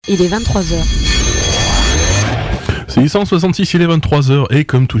Il est 23h. C'est 166, il est 23h et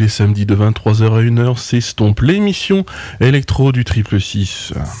comme tous les samedis de 23h à 1h, c'est Stomp, l'émission électro du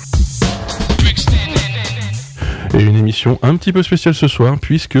 666. Et une émission un petit peu spéciale ce soir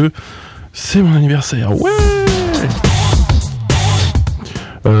puisque c'est mon anniversaire. Ouais.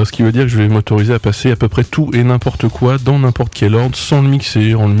 Ce qui veut dire que je vais m'autoriser à passer à peu près tout et n'importe quoi dans n'importe quel ordre sans le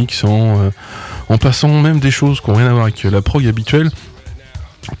mixer, en le mixant, en passant même des choses qui n'ont rien à voir avec la prog habituelle.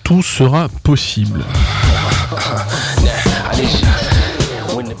 Tout sera possible.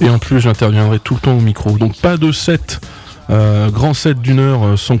 Et en plus j'interviendrai tout le temps au micro. Donc pas de set, grand set d'une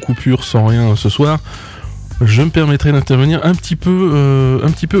heure sans coupure, sans rien ce soir. Je me permettrai d'intervenir un petit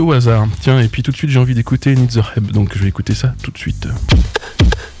peu au hasard. Tiens, et puis tout de suite j'ai envie d'écouter Need the Heb, donc je vais écouter ça tout de suite.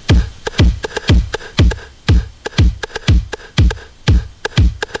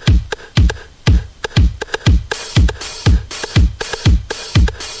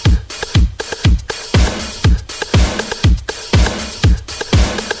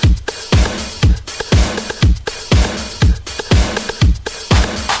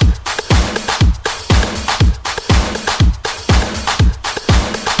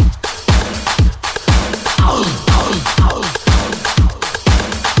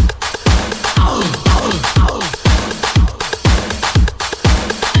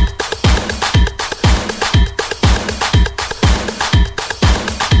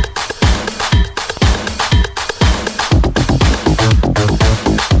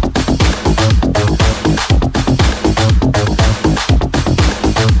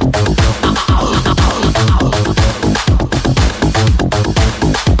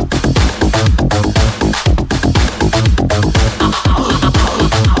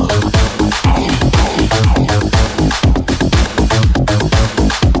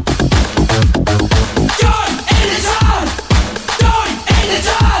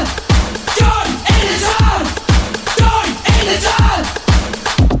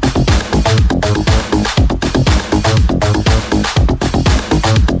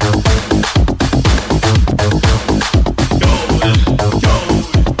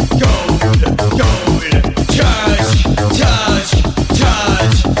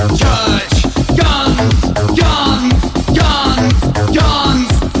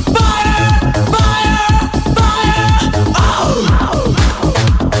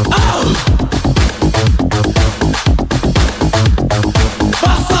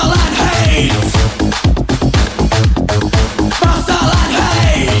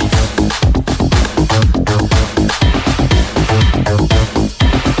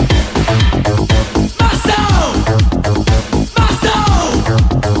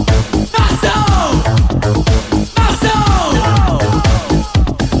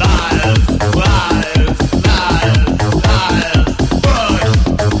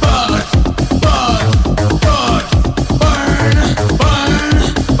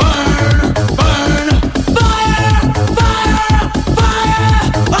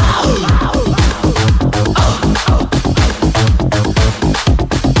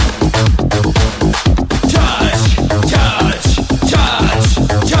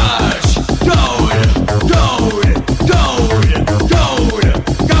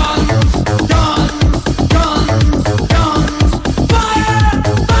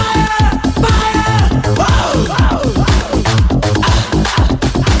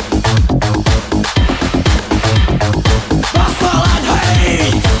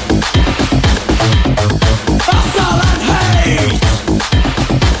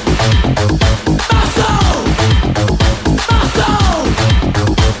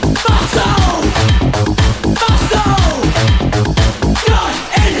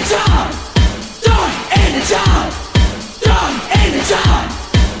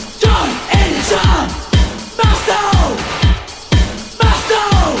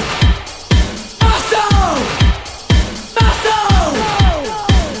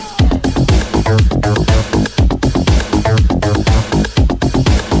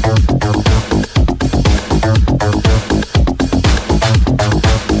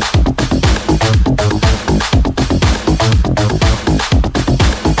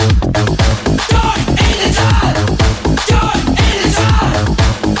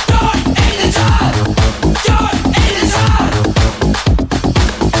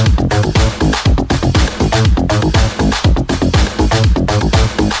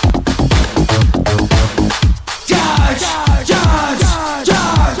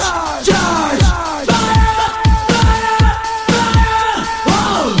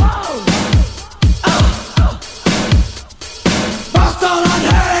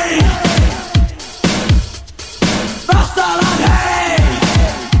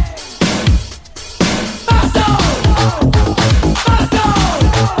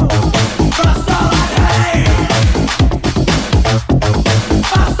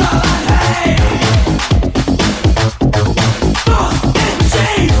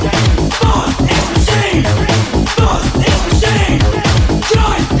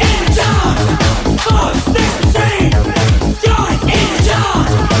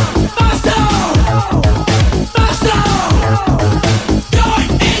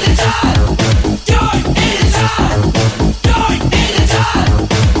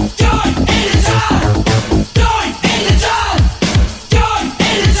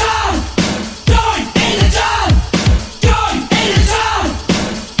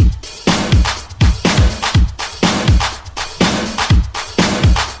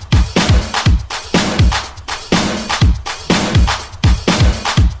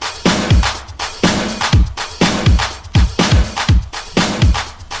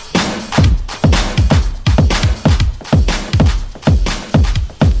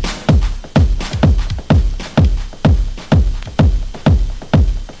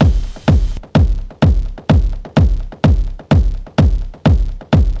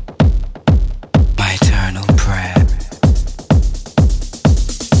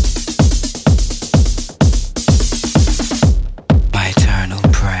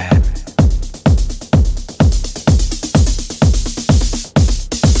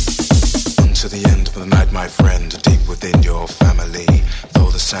 to the end of the night, my friend, deep within your family. Though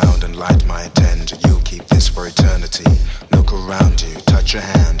the sound and light might end, you'll keep this for eternity. Look around you, touch your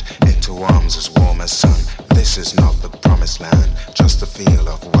hand into arms as warm as sun. This is not the promised land, just the feel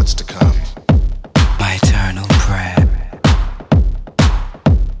of what's to come. My eternal prayer.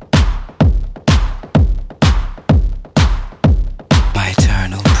 My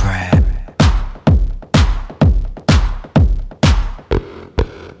eternal prayer.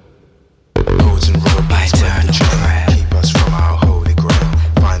 Roads and roadways where the chain keep us from our holy grail.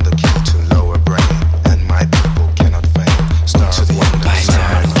 Find the key to lower brain, and my people cannot fail. Start to the end of the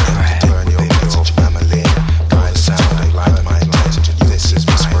night, turn your message family. Though the sound and light might end, this is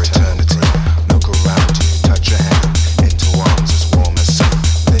my for eternity. Look around you, touch your hand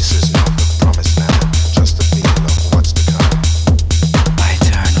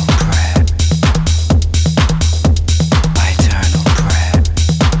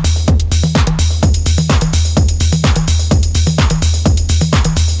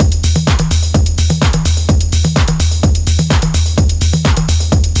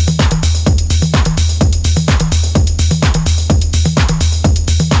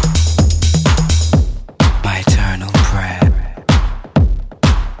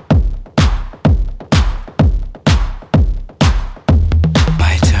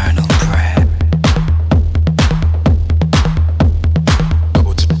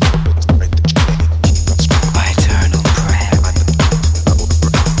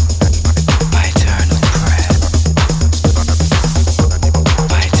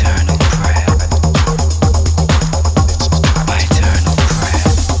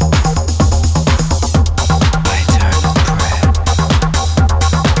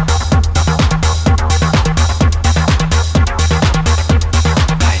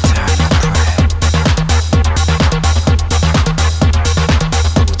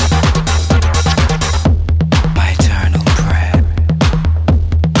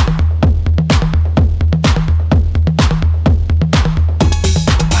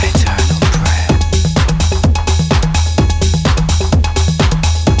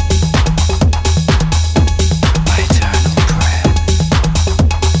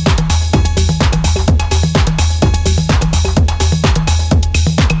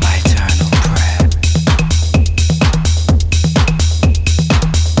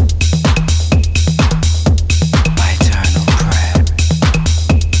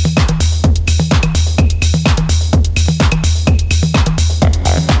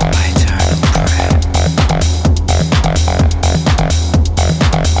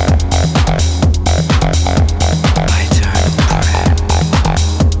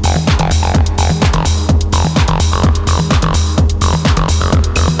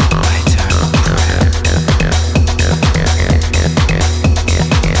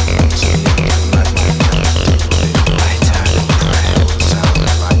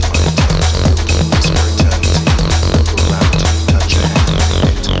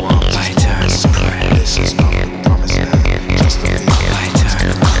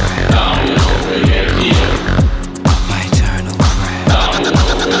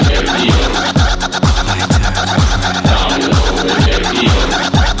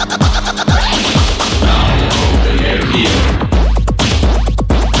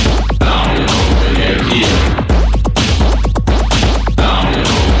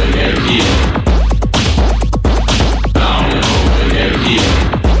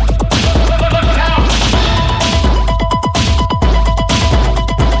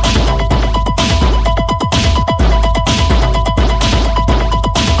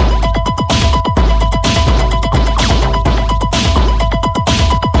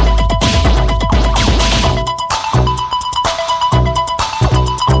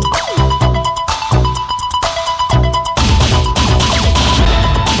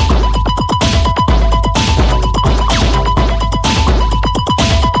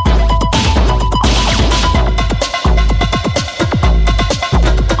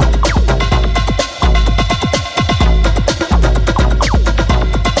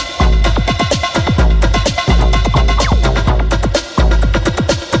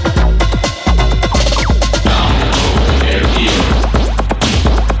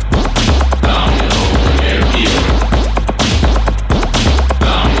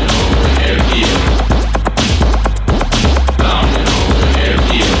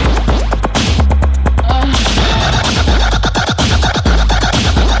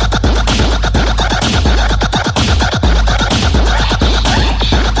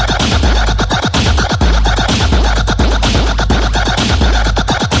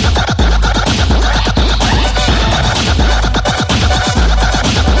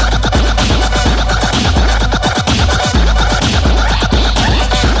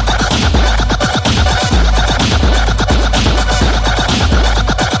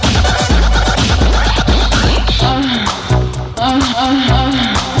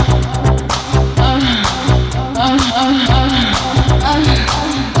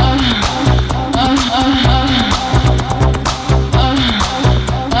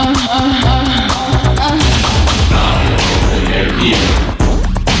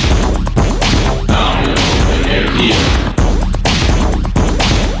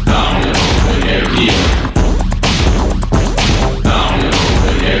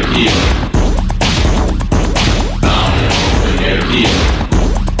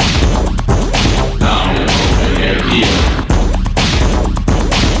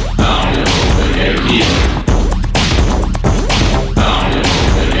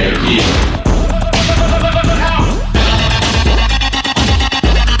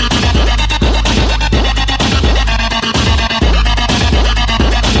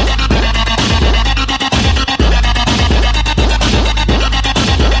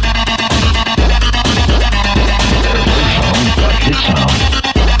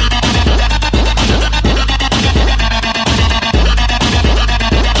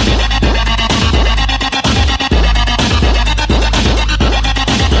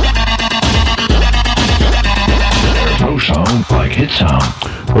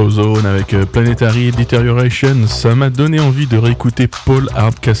Ozone avec Planetary Deterioration. Ça m'a donné envie de réécouter Paul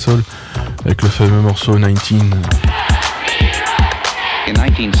Hardcastle avec le fameux morceau 19. In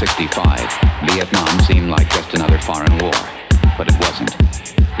 1965, Vietnam seemed like just another foreign war, but it wasn't.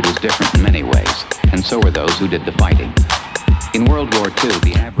 It was different in many ways, and so were those who did the fighting. In World War II,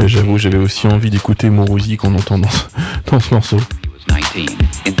 the average... J'avoue, j'avais aussi envie d'écouter Mourouzi qu'on entend dans ce morceau. He was 19.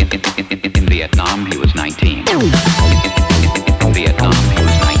 In Vietnam, he was 19. In Vietnam, he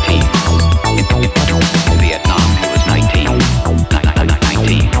was 19. In Vietnam, he was 19.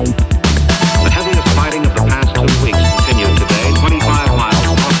 19. The heaviest fighting of the past 2 weeks continued today, 25 miles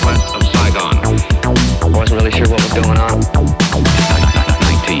northwest of Saigon. I wasn't really sure what was going on.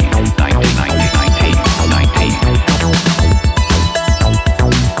 19.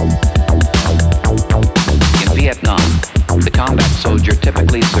 In Vietnam, the combat soldier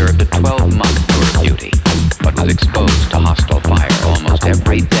typically served a 12-month tour of duty, but was exposed to hostile fire almost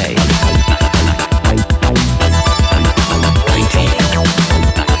every day.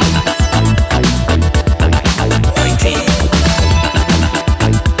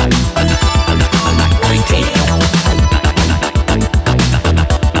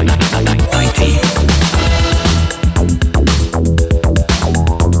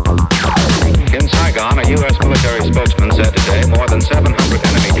 700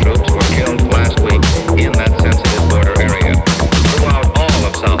 enemy troops were killed last week in that sensitive border area. Throughout all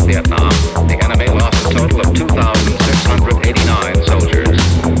of South Vietnam, the enemy lost a total of 2,689 soldiers.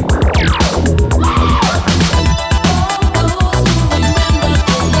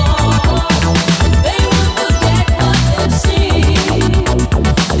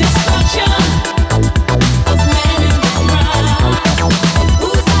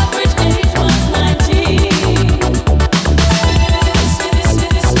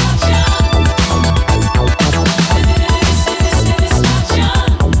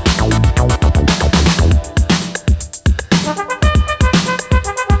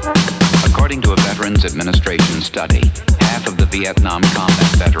 Administration study, half of the Vietnam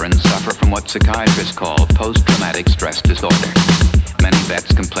combat veterans suffer from what psychiatrists call post-traumatic stress disorder. Many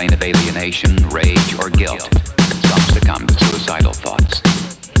vets complain of alienation, rage, or guilt. Some succumb to suicidal thoughts.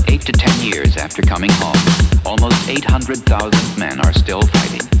 8 to 10 years after coming home, almost 800,000 men are still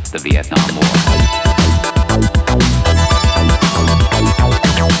fighting the Vietnam War.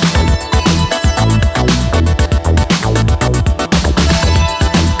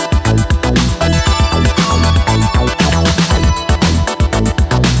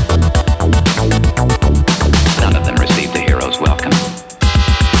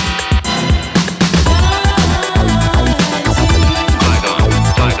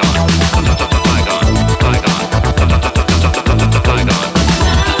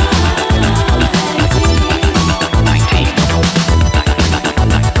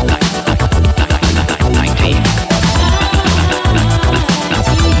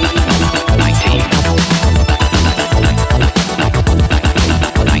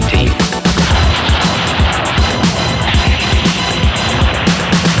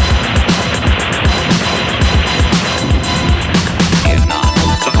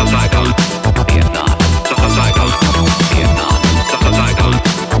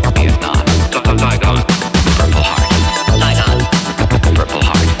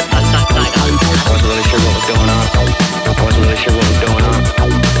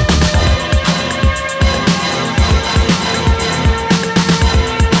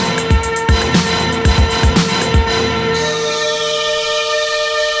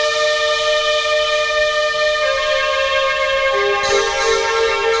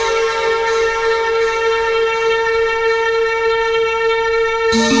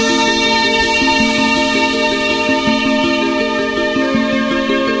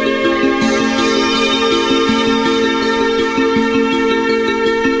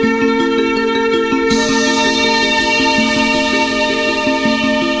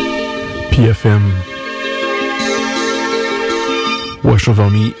 PFM. Wash Over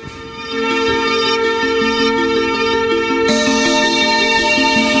Me.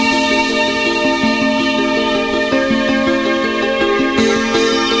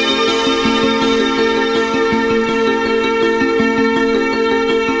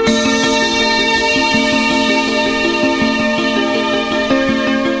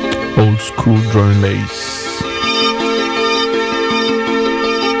 Old school drum and bass.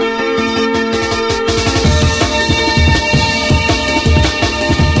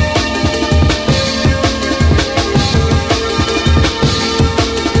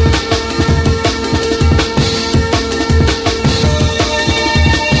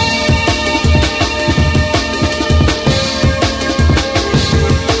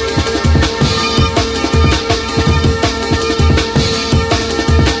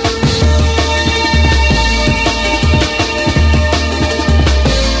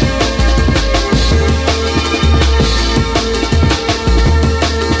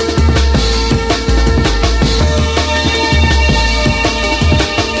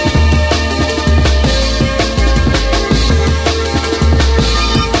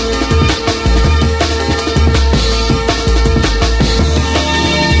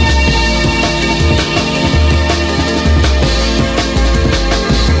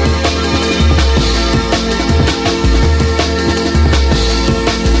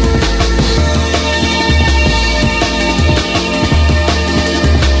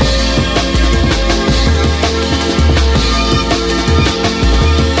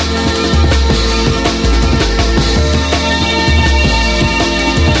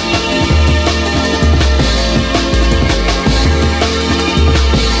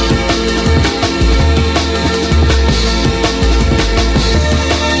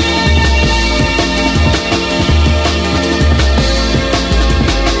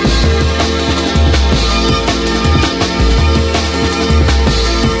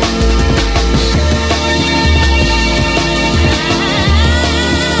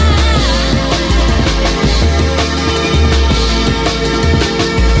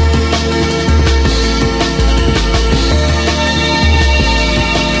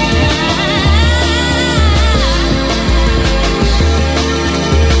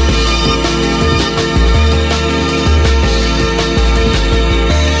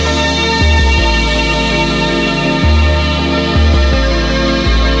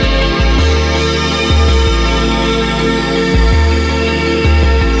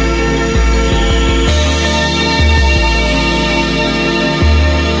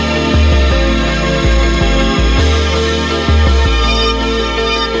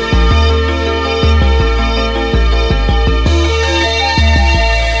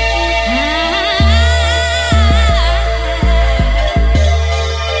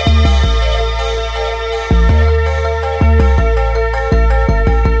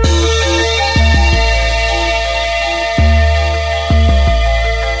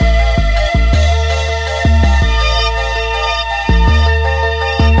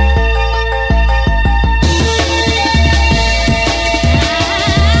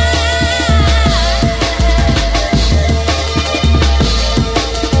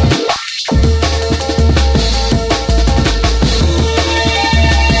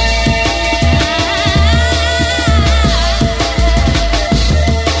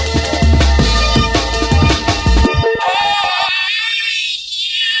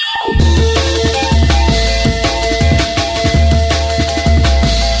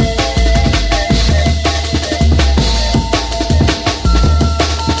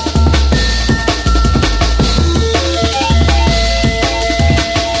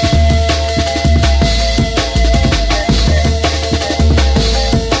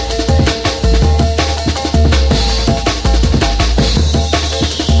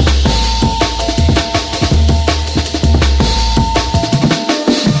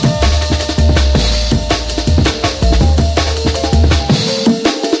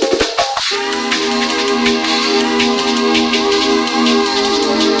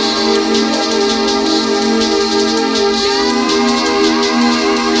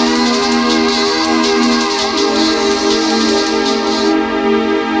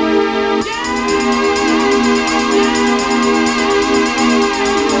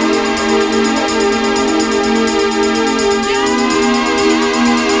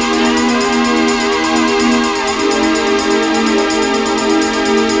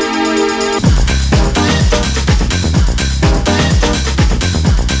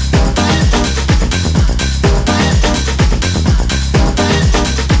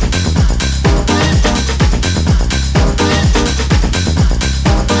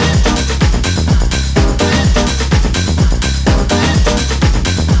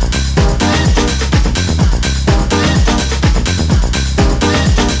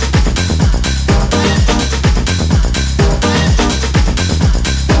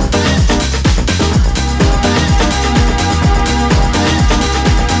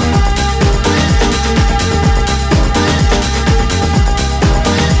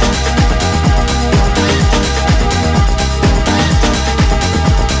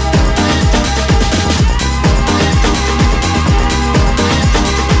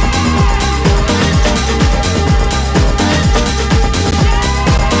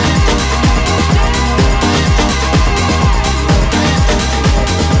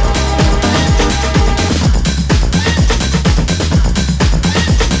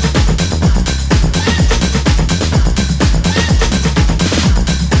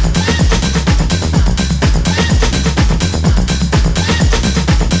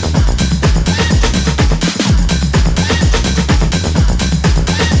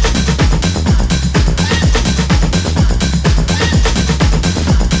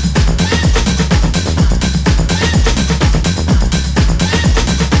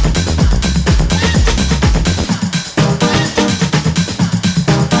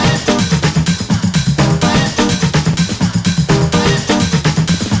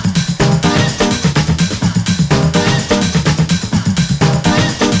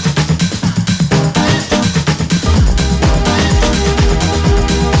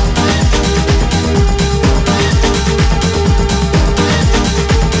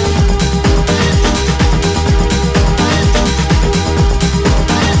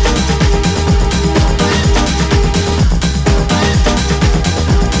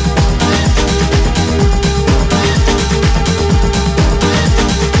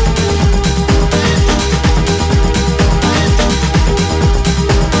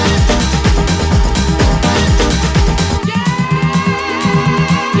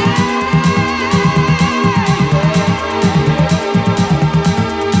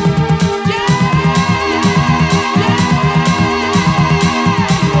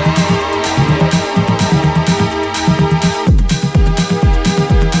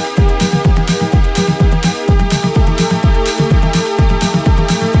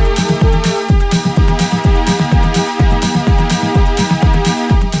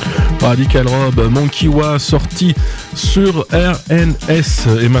 Radical Rob, Monkey Wa, sorti sur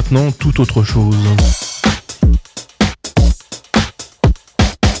RNS. Et maintenant, tout autre chose.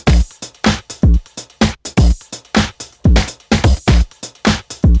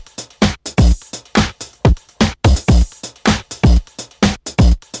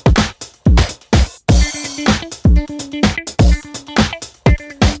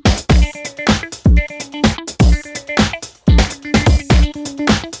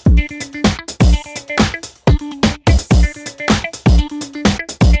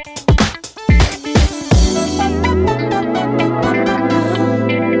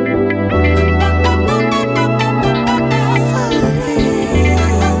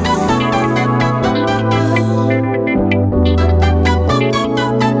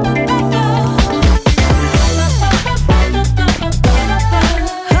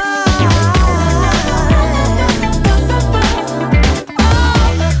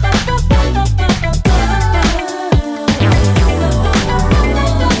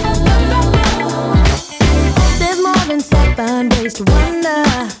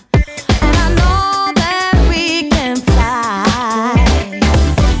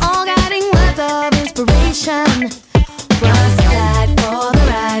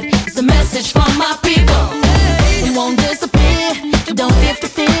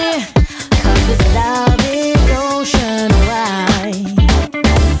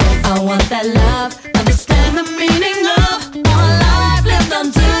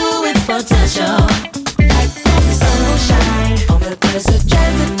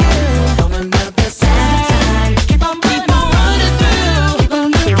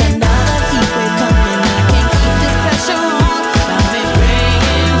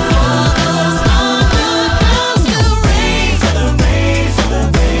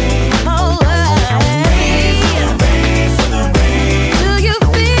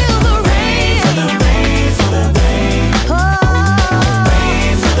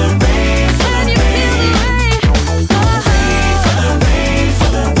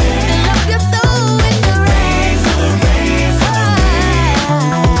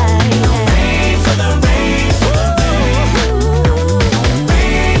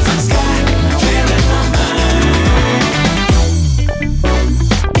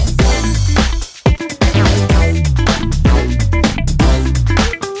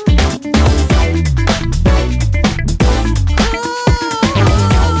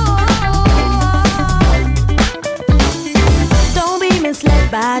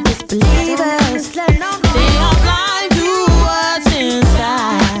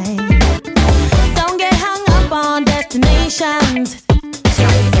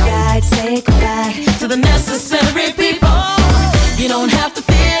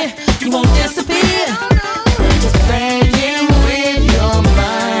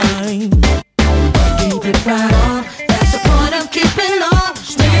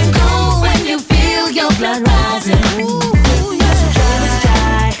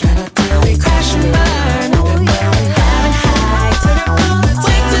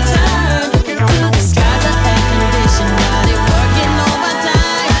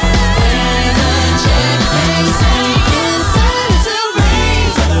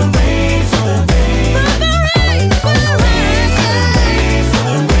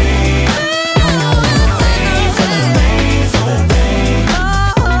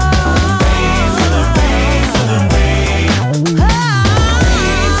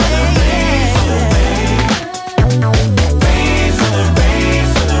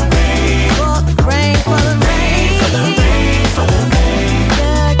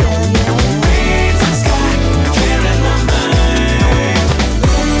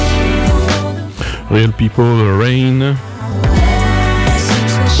 Real People, Rain.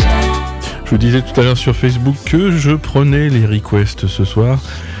 Je vous disais tout à l'heure sur Facebook que je prenais les requests ce soir.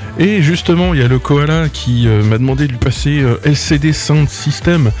 Et justement, il y a le Koala qui m'a demandé de lui passer LCD Sound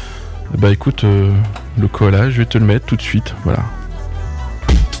System. Bah écoute, le Koala, je vais te le mettre tout de suite. Voilà.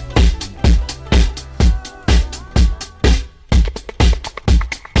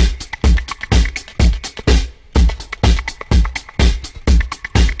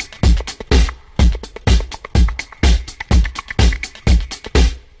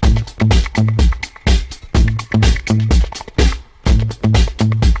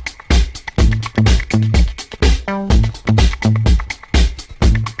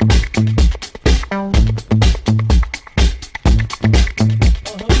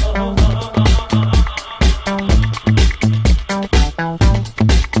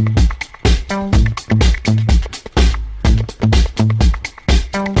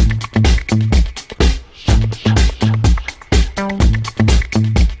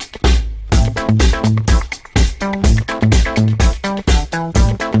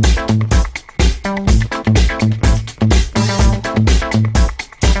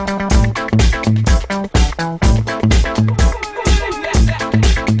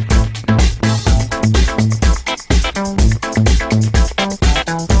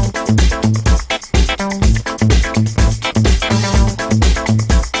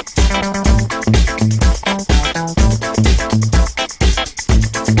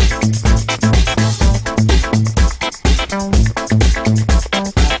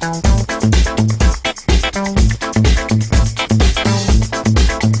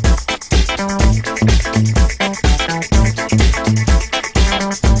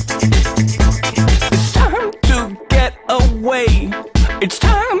 It's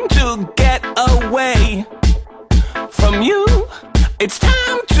time to get away from you. It's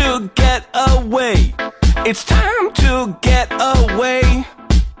time to get away. It's time to get away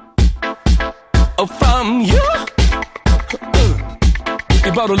from you.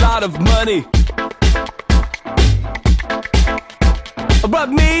 You brought a lot of money, but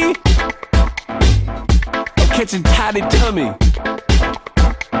me, I'm catching tiny tummy.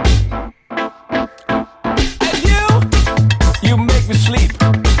 And you make me sleep.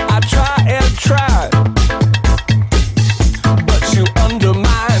 I try and try, but you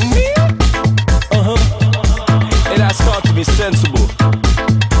undermine me. And I start to be sensible.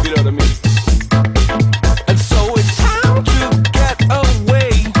 You know what I mean? And so it's time to get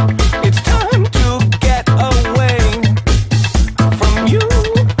away. It's time to get away from you.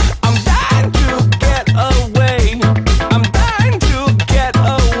 I'm dying to get away. I'm dying to get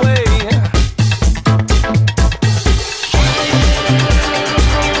away.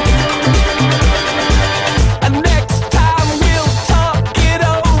 And next time we'll talk it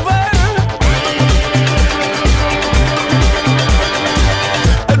over,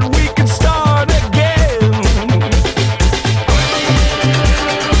 and we can start again.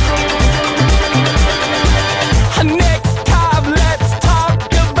 And next time let's talk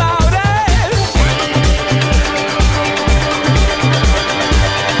about it,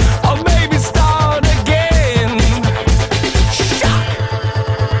 or maybe start again. Shock.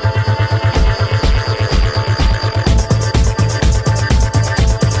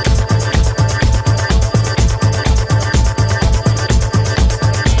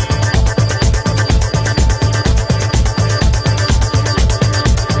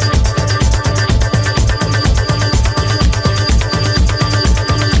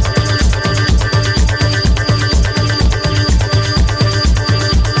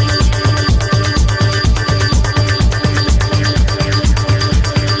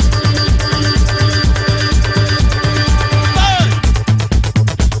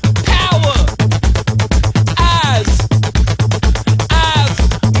 Power, eyes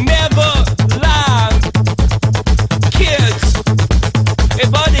never lie. Kids, hey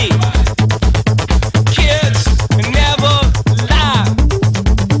buddy, kids never lie.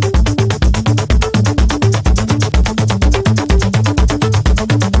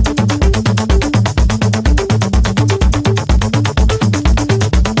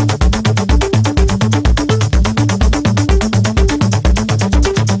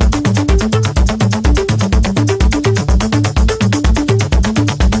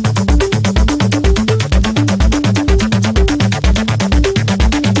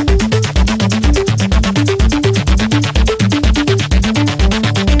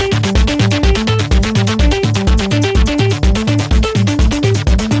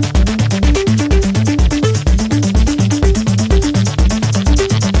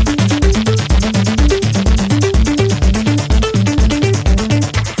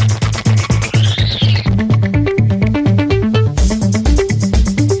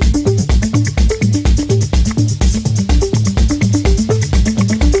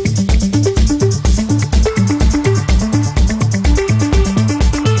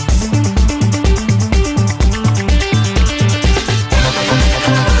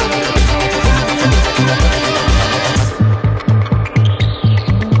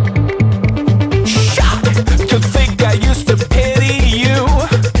 To think I used to pity you.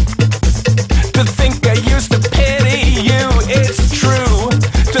 To think I used to pity you. It's true.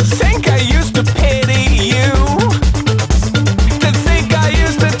 To think I used to pity you. To think I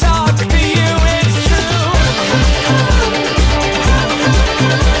used to talk to you. It's true.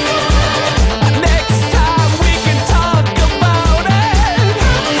 Next time we can talk about it,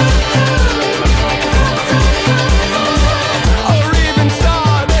 or even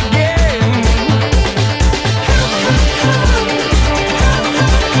start again.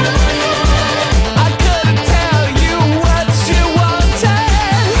 I couldn't tell you what you wanted.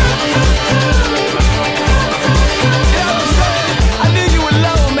 You know what I'm saying? I knew you were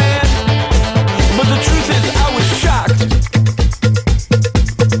low, man, but the truth is I was shocked.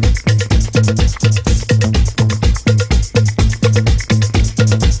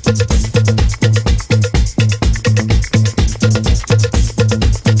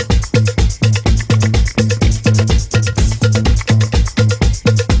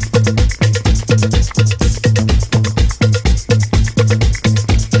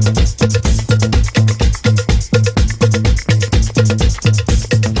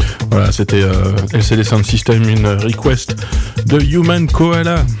 Voilà, c'était LCD Sound System, une request de Human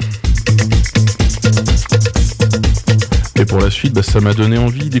Koala. Et pour la suite, ça m'a donné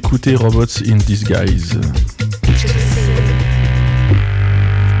envie d'écouter Robots in Disguise.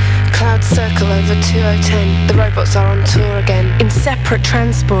 crowds circle over 2010. The robots are on tour again. In separate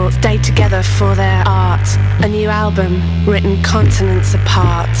transports, stay together for their art. A new album, written continents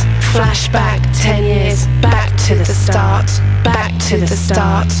apart. Flashback 10 years, back to the start. Back to the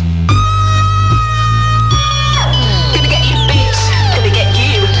start. Gonna get you, bitch. Gonna get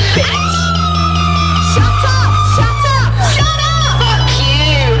you, bitch. Shut up! Shut up! Shut up! Fuck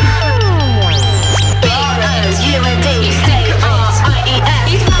you! B-U-N-D, C-R-I-E-S.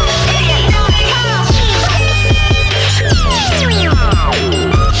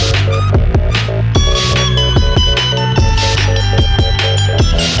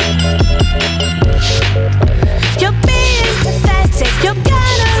 You're being pathetic, you're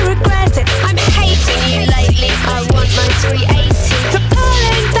gonna regret it. I'm hating you lately, I want my 380. For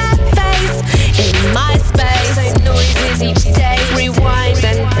pulling that face in my space. So noises each day, rewind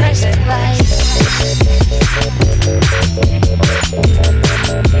and press play.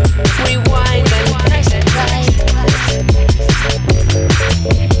 Rewind and press play.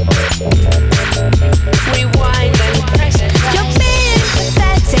 Rewind and press play. You're being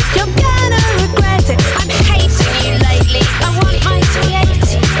pathetic, you're gonna regret it. I'm hating you lately, I want my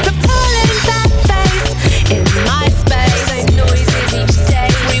 380. For pulling that face in my space. So noises each day,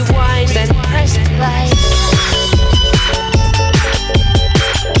 rewind and press play.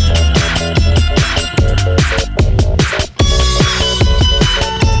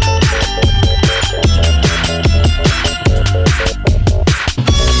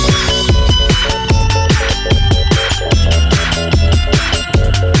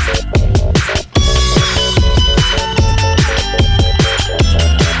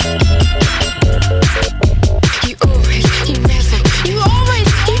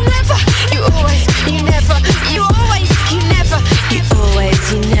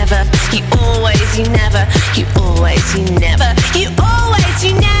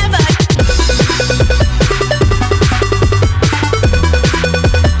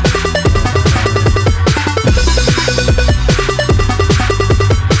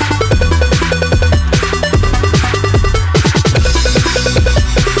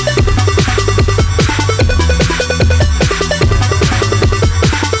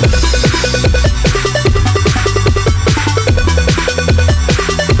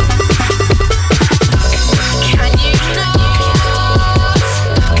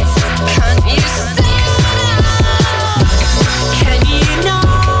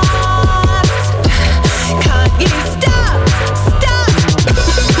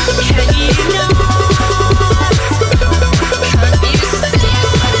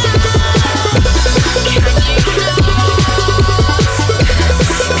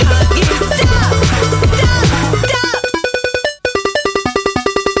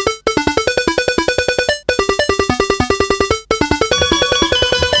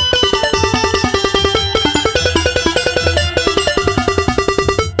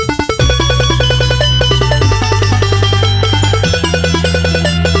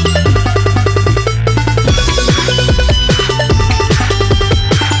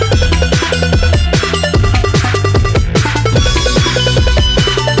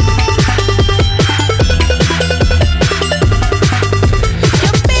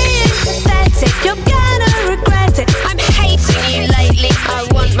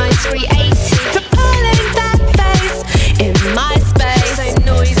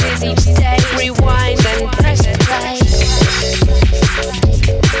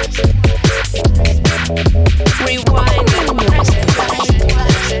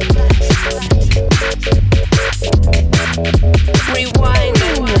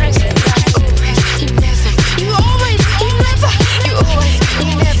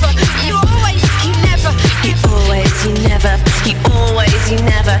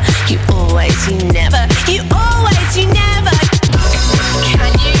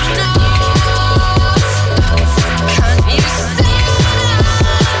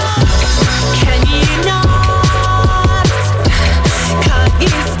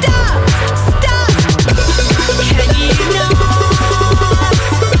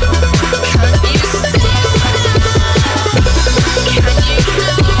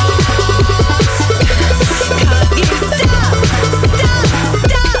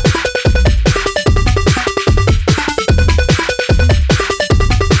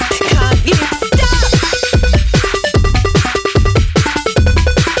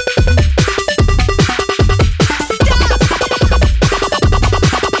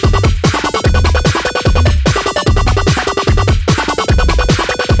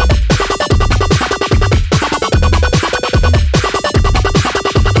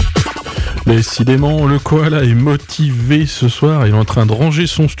 Décidément, le koala est motivé ce soir. Il est en train de ranger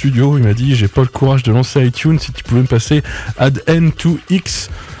son studio. Il m'a dit, j'ai pas le courage de lancer iTunes. Si tu pouvais me passer Add N to X.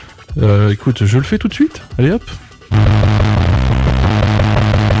 Écoute, je le fais tout de suite. Allez hop.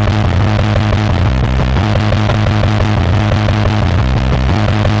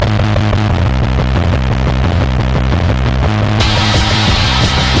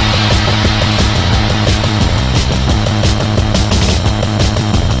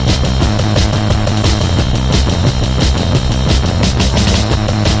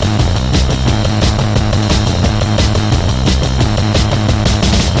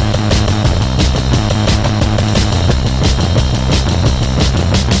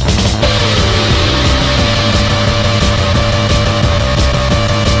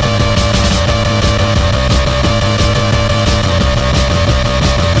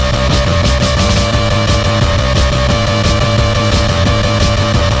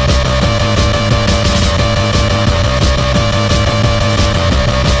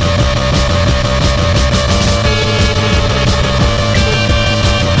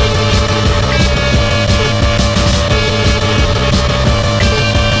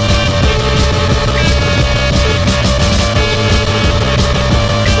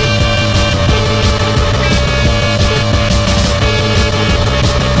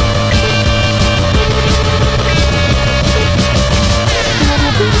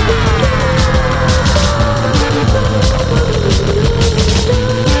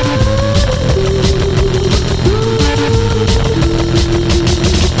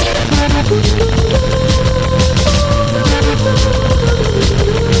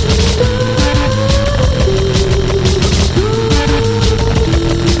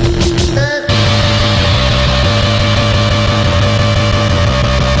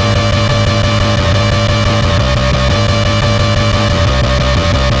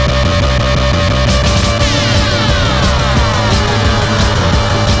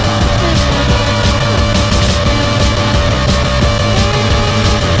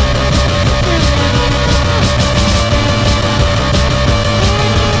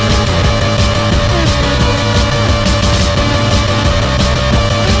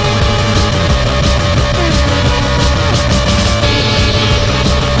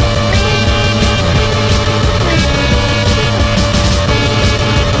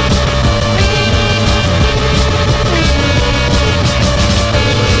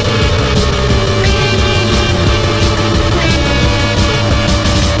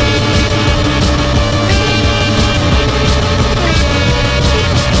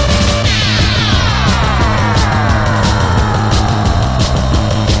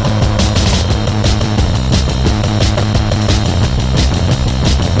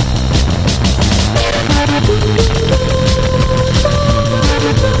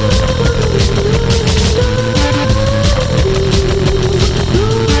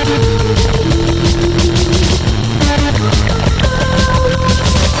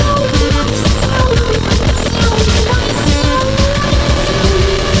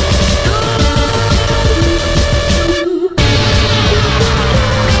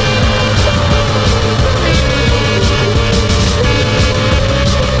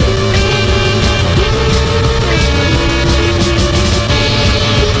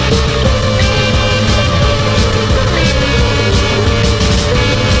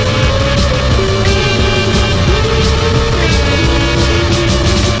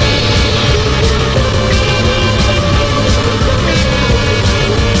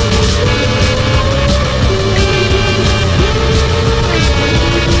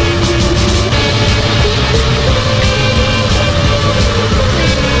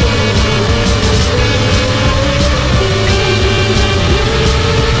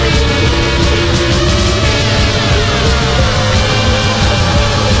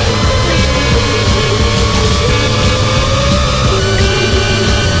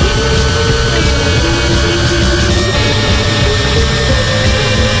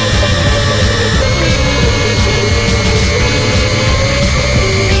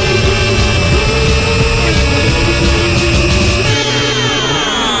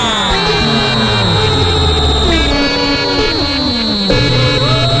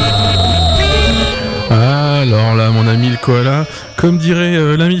 koala. Comme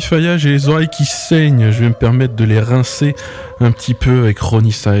dirait l'ami Faya, j'ai les oreilles qui saignent. Je vais me permettre de les rincer un petit peu avec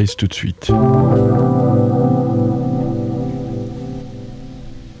Ronnie Size tout de suite.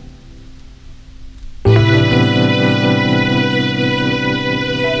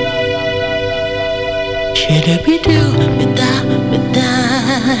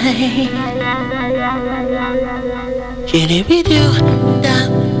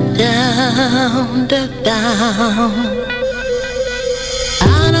 down, down.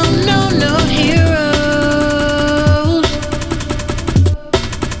 I don't know no heroes.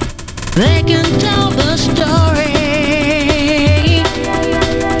 They can tell the story.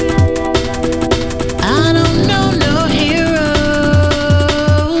 I don't know no heroes.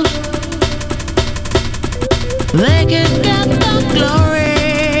 They can get the glory.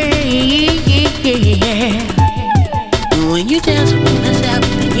 When you dance with us out,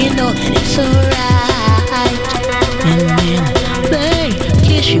 you know that it's alright. And then they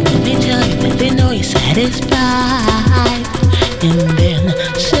kiss you and they tell you that they know you're satisfied. And then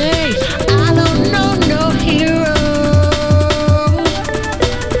say, I don't know no heroes.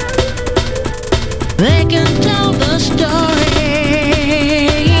 They can tell the story.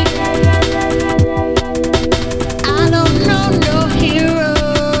 I don't know no heroes.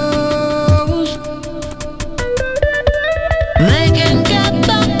 They can get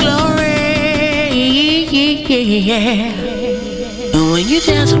the glory. And when you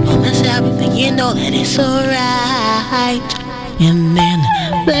dance upon the Sabbath, then you know that it's alright. And then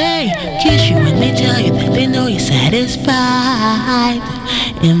they kiss you and they tell you that they know you're satisfied.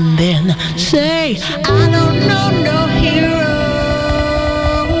 And then say, I don't know no heroes.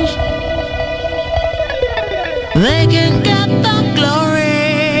 They can get the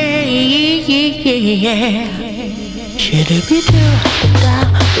glory. Should it be do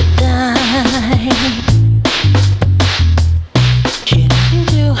die? Should it be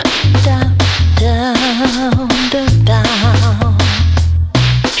do down?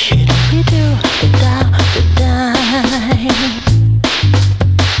 Should it be do down?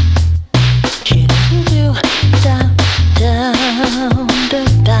 Should it be do down?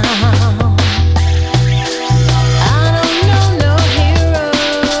 I don't know no heroes.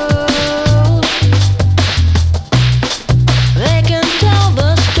 They can tell the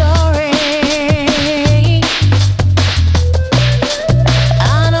story. I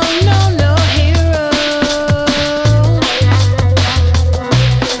don't know no heroes.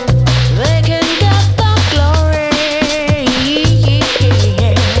 They can get the glory.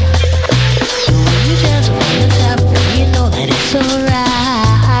 So when you dance on the top, you know that it's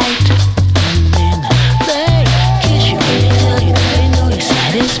alright. And then they kiss you and they tell you that they know you're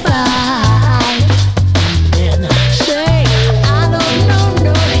satisfied. And then say, I don't know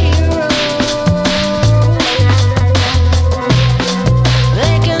no heroes.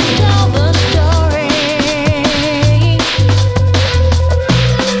 They can tell the story.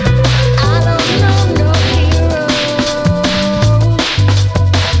 I don't know no heroes.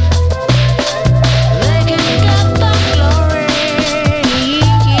 They can get the glory.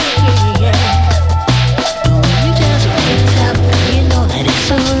 And when you dance on the top, you know that it's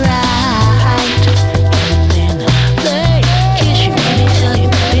alright. And then they kiss you and they tell you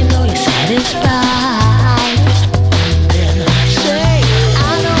that they know you're satisfied. And then say,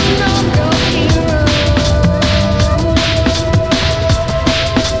 I don't know no heroes.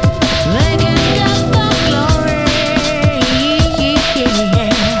 They can get the glory.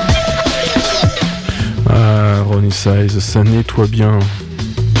 Ah, Ronnie Size, ça nettoie bien.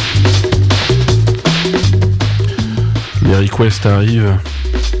 Les requests arrivent.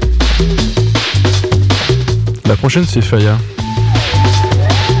 La prochaine, c'est Faya.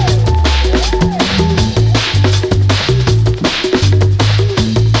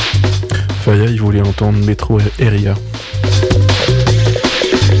 Faya, il voulait entendre Metro Area.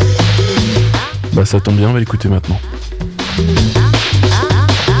 Bah, ça tombe bien, on va l'écouter maintenant.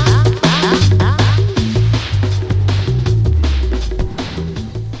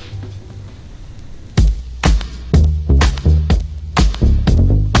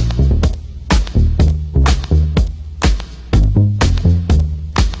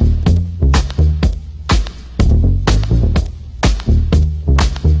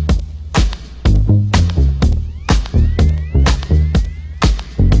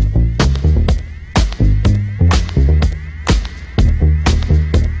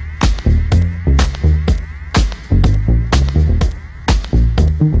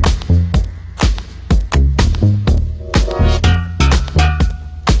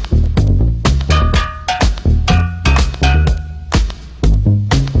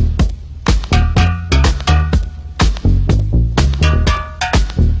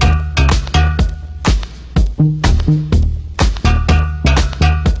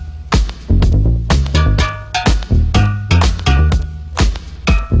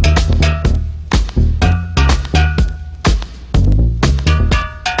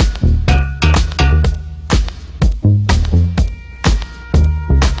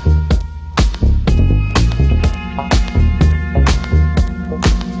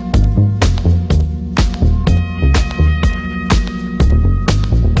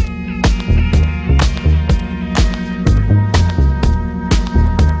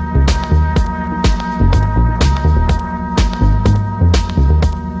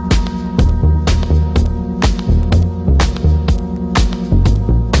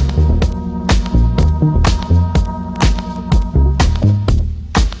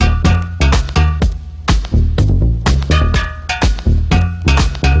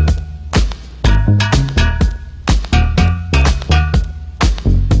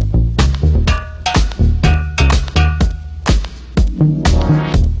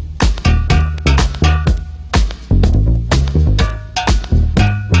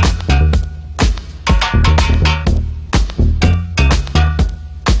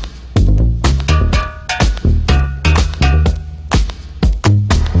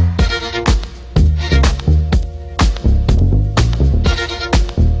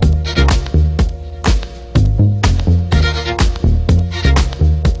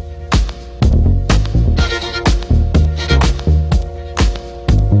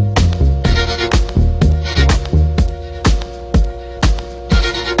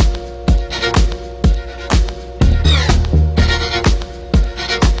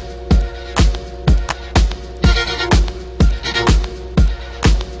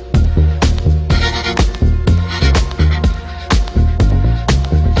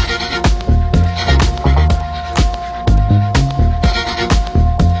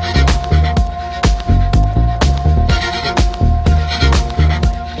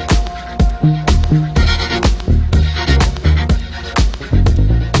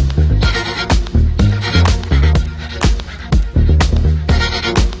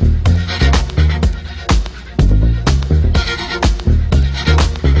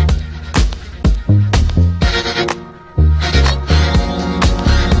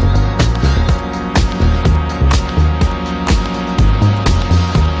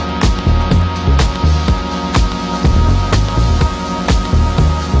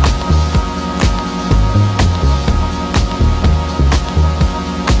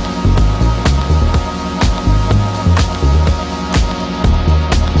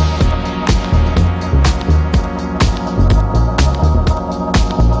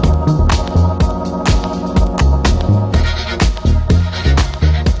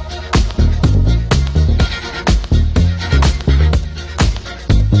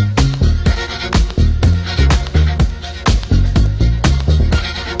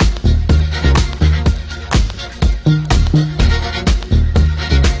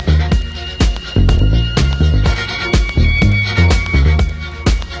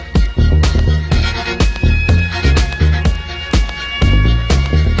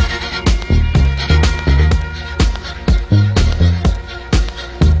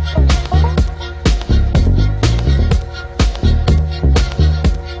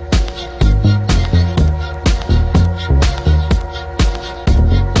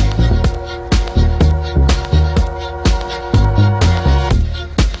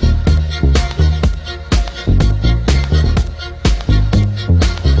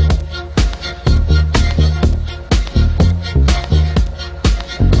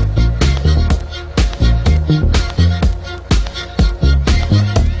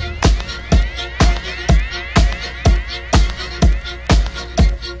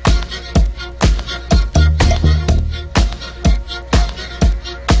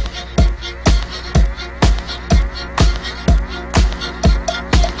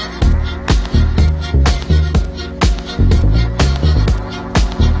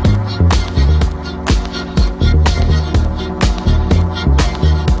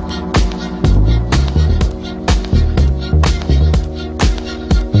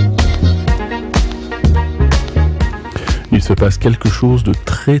 passe quelque chose de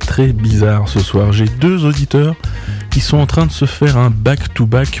très très bizarre ce soir. J'ai 2 auditeurs qui sont en train de se faire un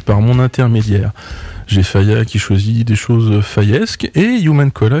back-to-back par mon intermédiaire. J'ai Faya qui choisit des choses faillesques et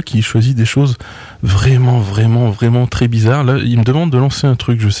Human Cola qui choisit des choses vraiment, vraiment, vraiment très bizarres. Là, il me demande de lancer un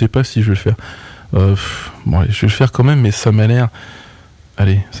truc, je sais pas si je vais le faire. Bon, allez, je vais le faire quand même, mais ça m'a l'air...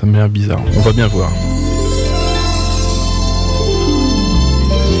 Allez, ça m'a l'air bizarre. On va bien voir.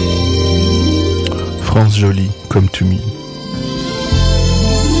 France Jolie, Come to Me.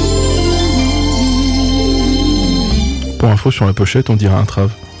 Pour info, sur la pochette, on dirait un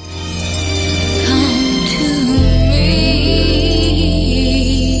trave.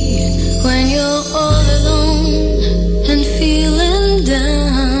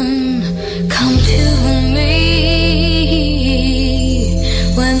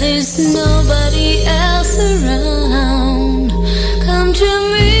 Nobody else around. Come to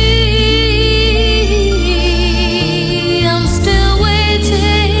me. I'm still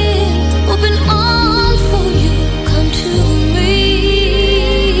waiting, open arms for you. Come to me.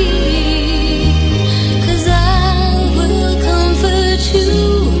 'Cause I will comfort you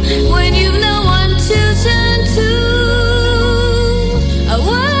when you've no one to turn to. I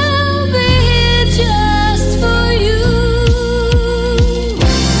will be here just for you.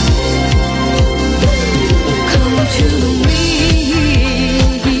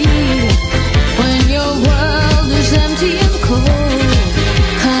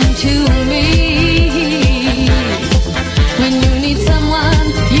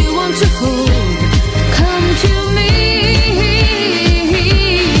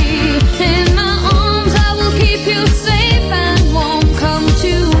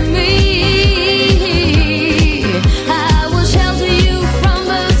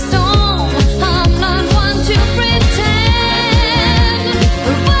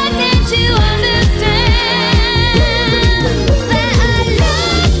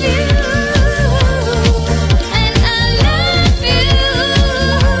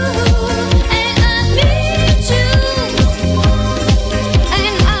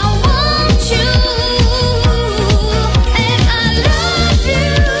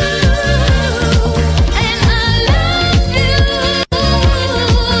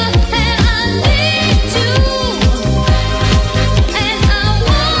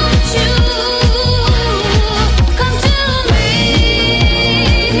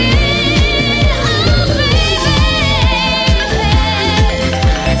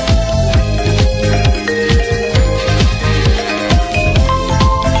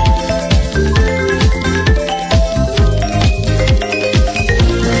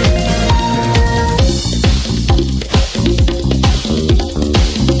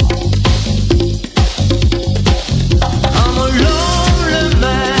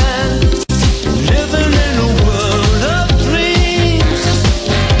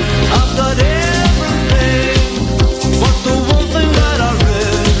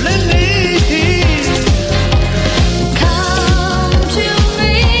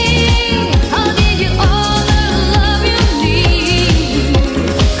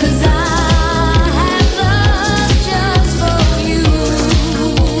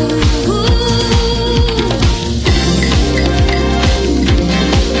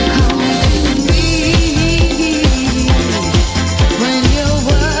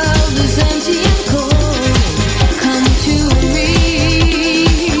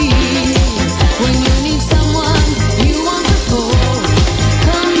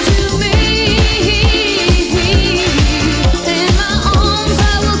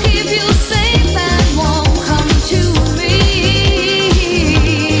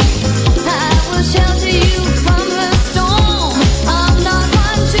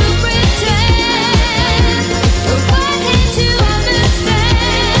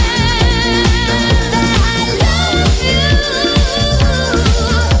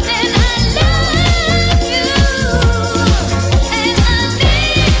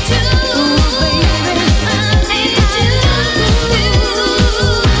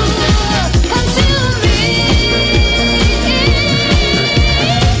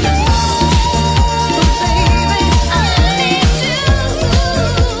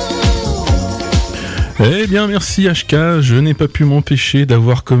 Eh bien merci HK, je n'ai pas pu m'empêcher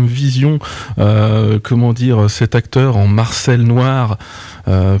d'avoir comme vision, cet acteur en Marcel Noir,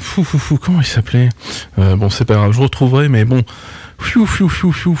 comment il s'appelait, bon c'est pas grave, je retrouverai, mais bon,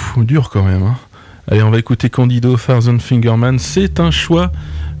 dur quand même, hein. Allez, on va écouter Candido, Thousand Finger Man, c'est un choix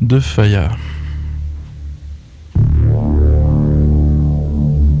de Faya.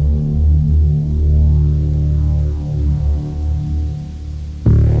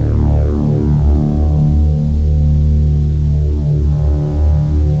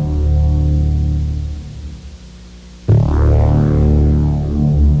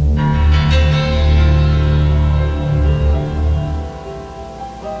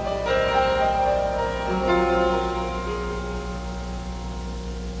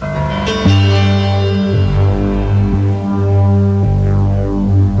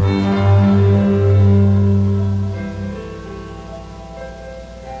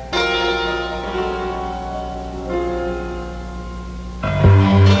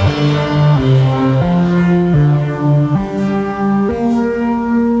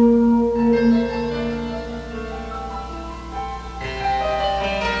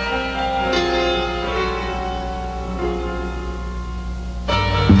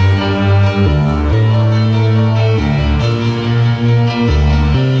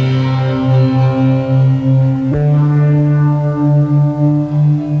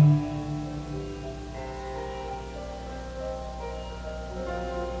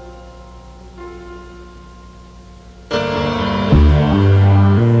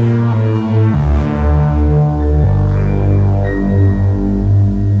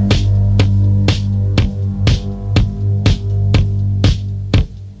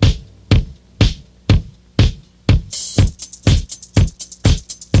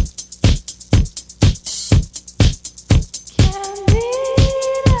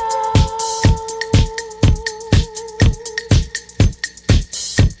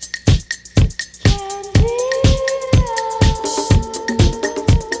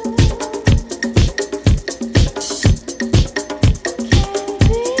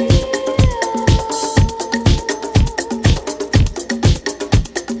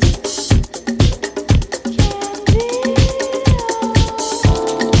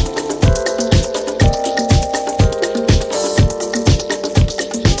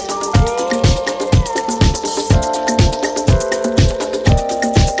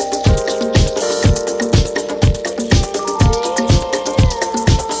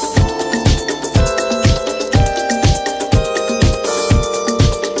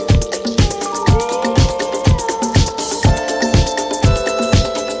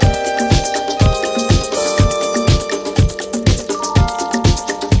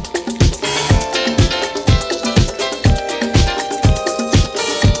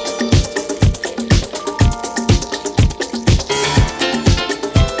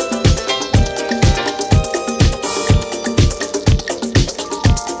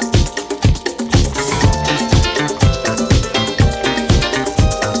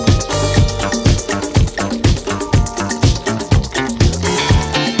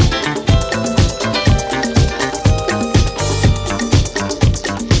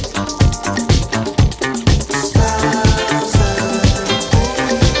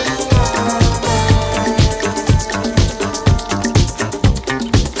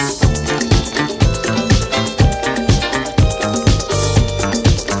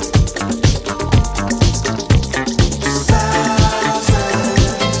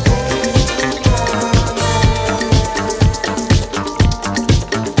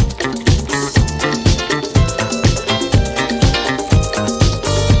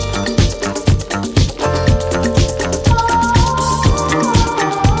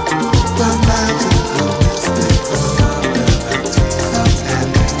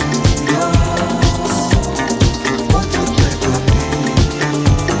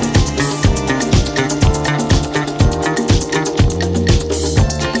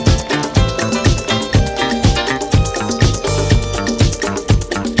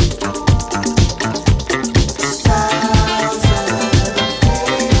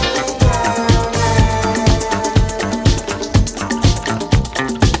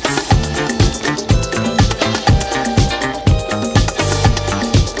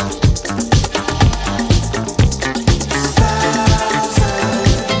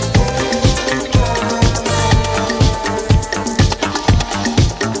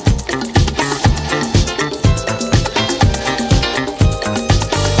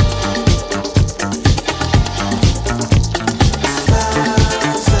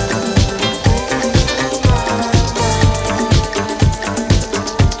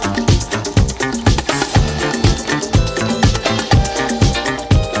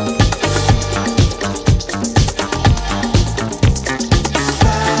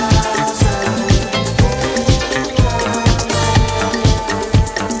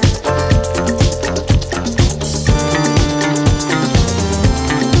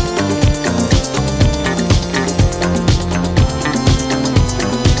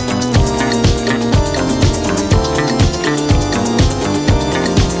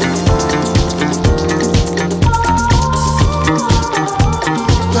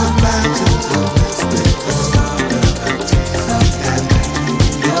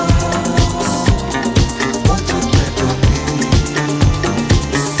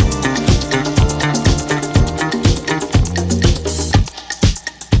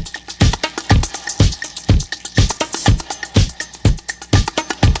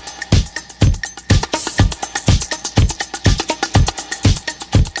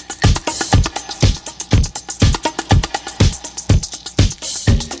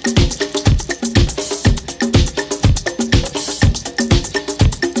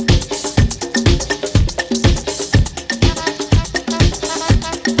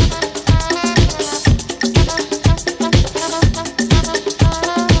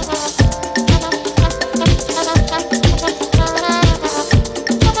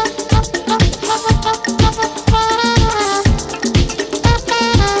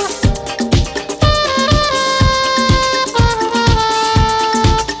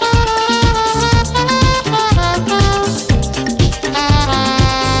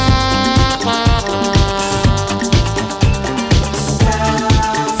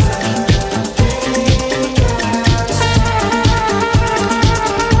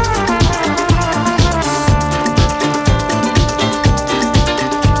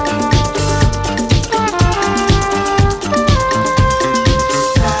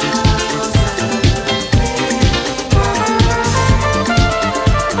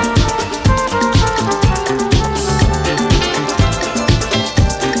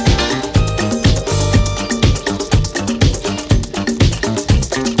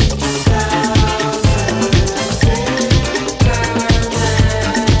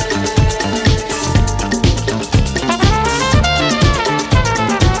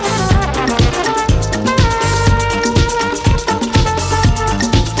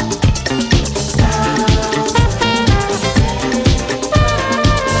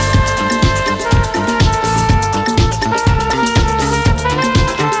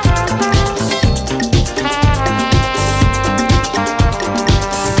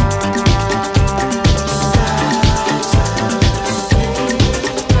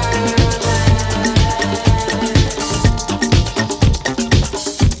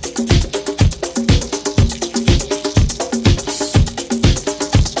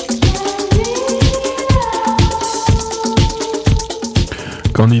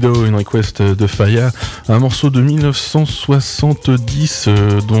 Candido, une request de Faya, un morceau de 1970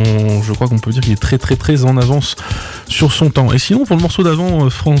 dont je crois qu'on peut dire qu'il est très très très en avance sur son temps. Et sinon pour le morceau d'avant,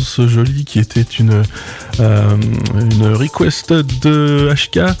 France Jolie, qui était une request de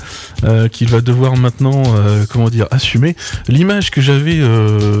HK qu'il va devoir maintenant assumer. L'image que j'avais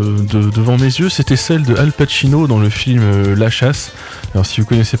devant mes yeux, c'était celle de Al Pacino dans le film La Chasse. Alors si vous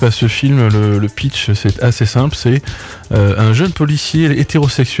connaissez pas ce film, le pitch c'est assez simple, c'est un jeune policier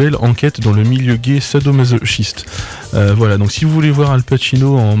hétérosexuel enquête dans le milieu gay sadomasochiste. Voilà, donc si vous voulez voir Al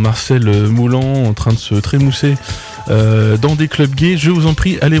Pacino en Marcel Moulant en train de se trémousser dans des clubs gays, je vous en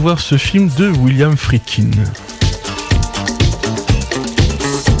prie, allez voir ce film de William Friedkin.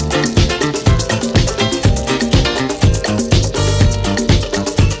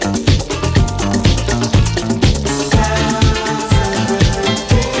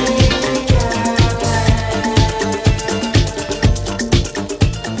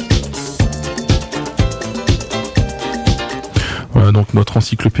 Donc notre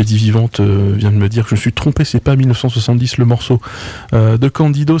encyclopédie vivante vient de me dire que je me suis trompé, c'est pas 1970 le morceau de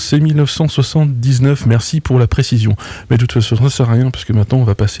Candido, c'est 1979, merci pour la précision. Mais de toute façon ça sert à rien parce que maintenant on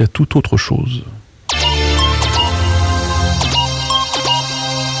va passer à toute autre chose.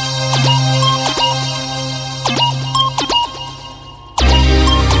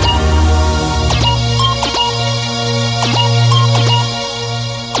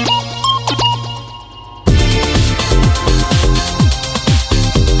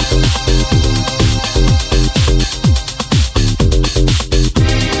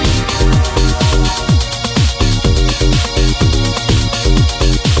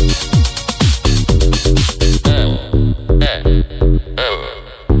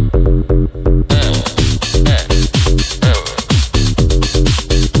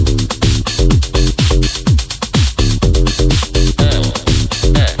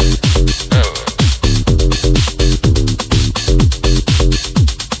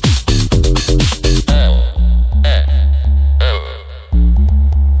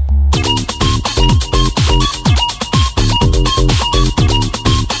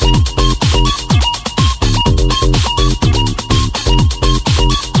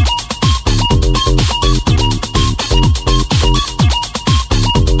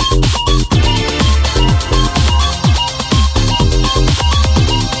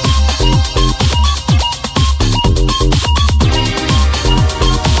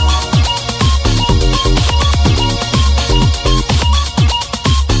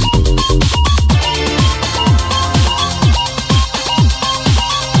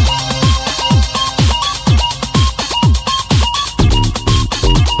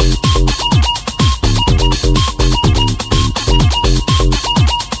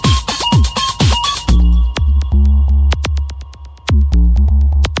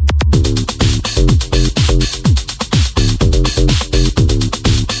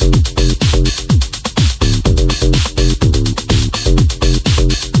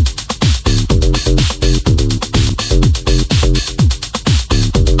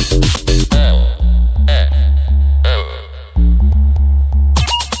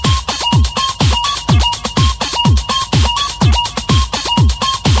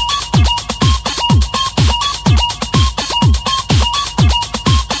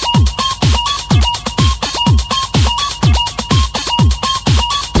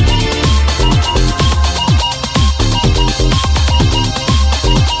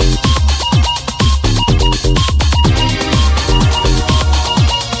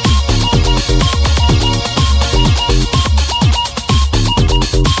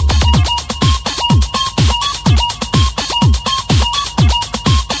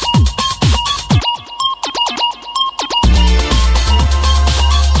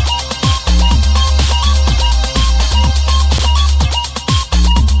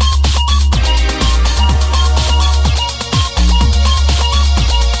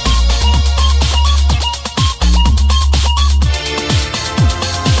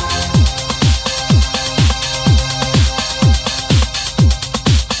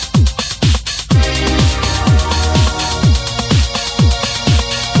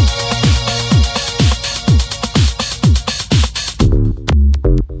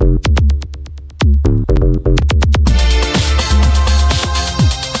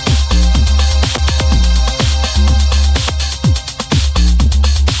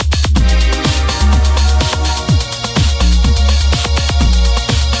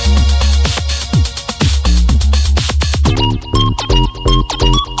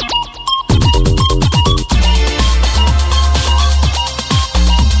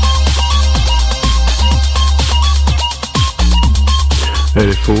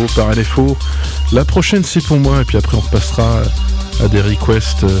 par LFO. La prochaine c'est pour moi et puis après on repassera à des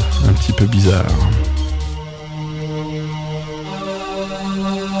requests un petit peu bizarres.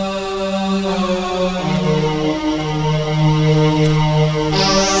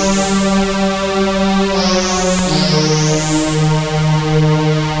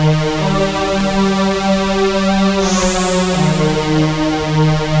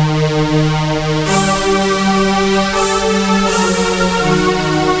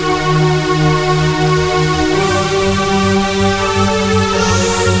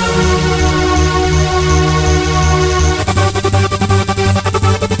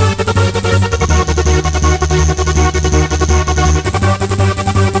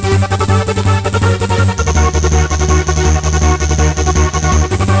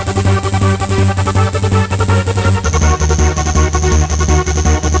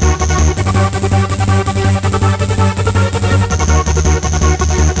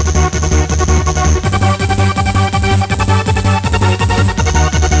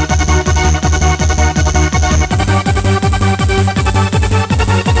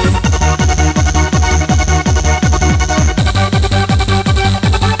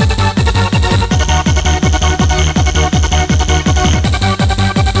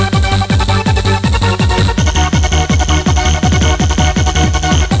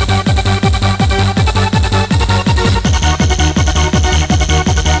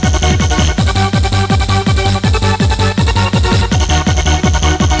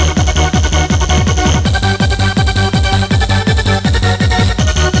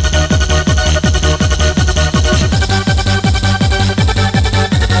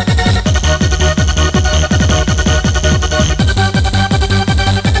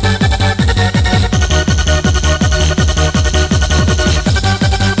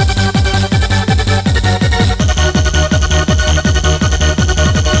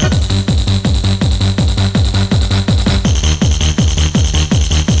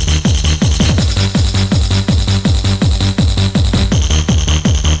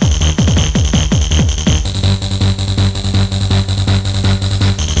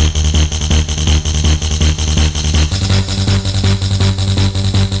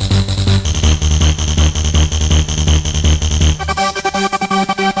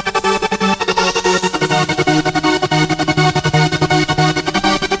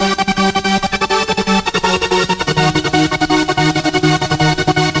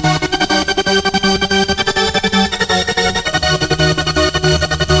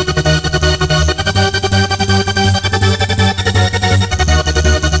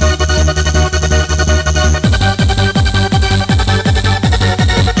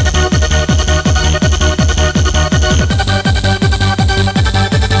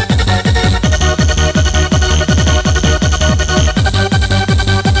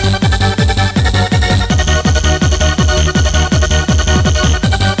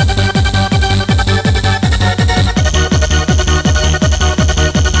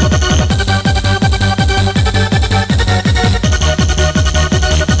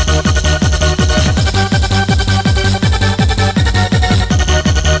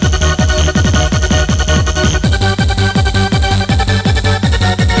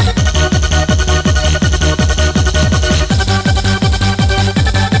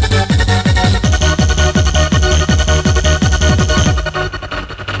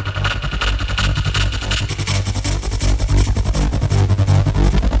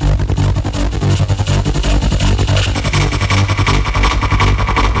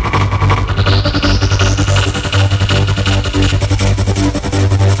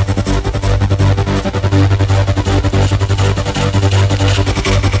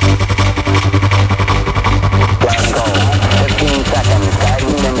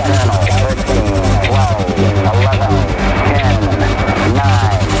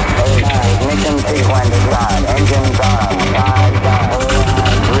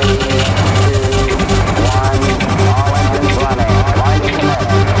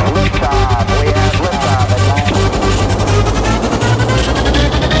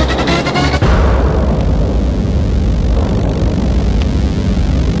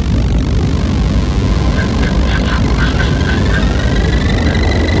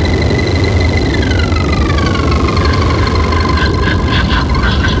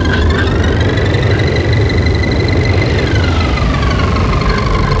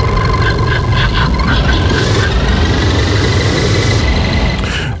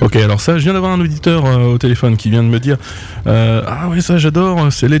 Ok, alors ça, je viens d'avoir un auditeur au téléphone qui vient de me dire ah ouais, ça j'adore,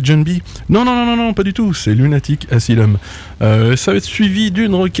 c'est Legend B. Non, pas du tout, c'est Lunatic Asylum. Ça va être suivi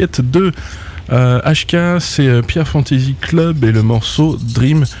d'une requête de HK, c'est Pierre Fantasy Club et le morceau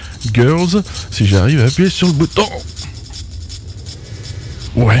Dream Girls. Si j'arrive à appuyer sur le bouton.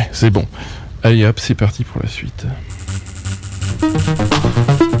 Ouais, c'est bon. Allez hop, c'est parti pour la suite.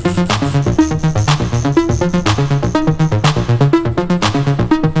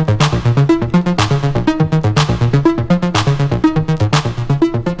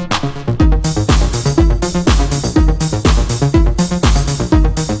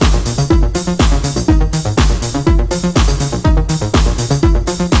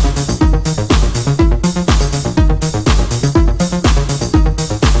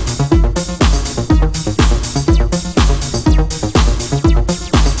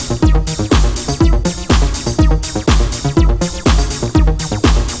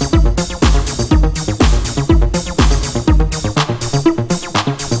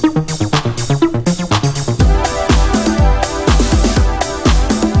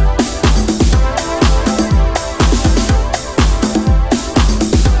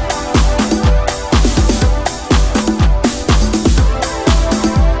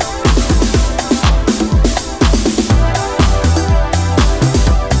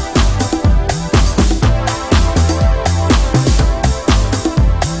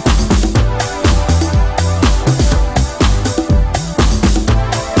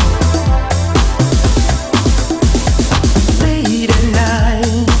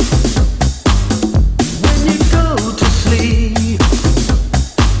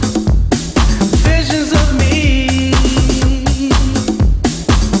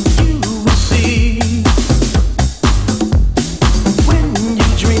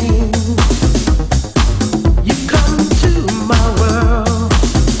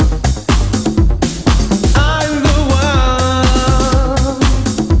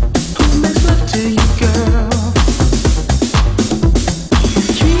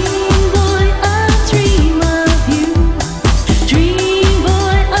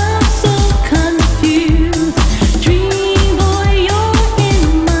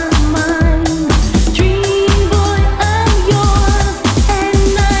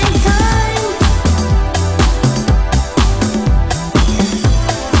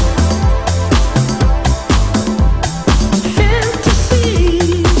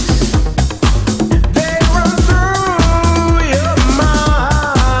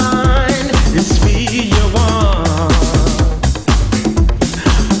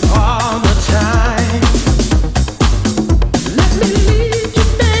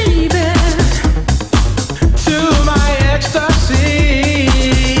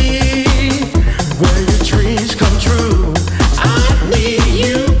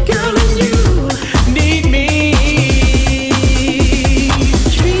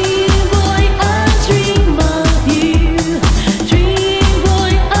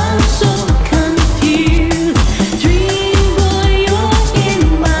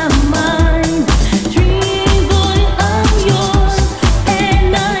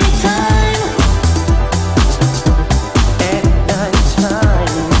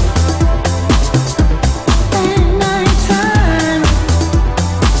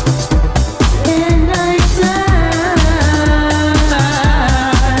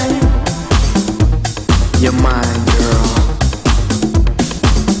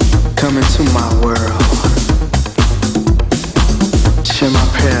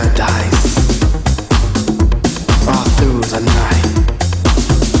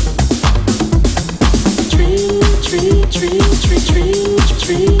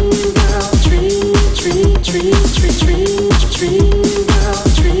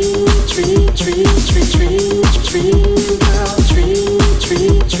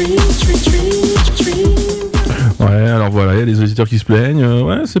 Ouais, alors voilà, il y a des auditeurs qui se plaignent.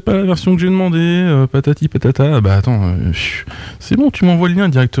 Ouais, c'est pas la version que j'ai demandé. Patati patata. Bah attends, c'est bon, tu m'envoies le lien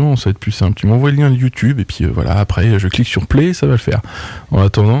directement, ça va être plus simple. Tu m'envoies le lien de YouTube et puis voilà, après je clique sur play, ça va le faire. En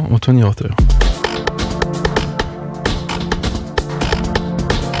attendant, Anthony Rotter.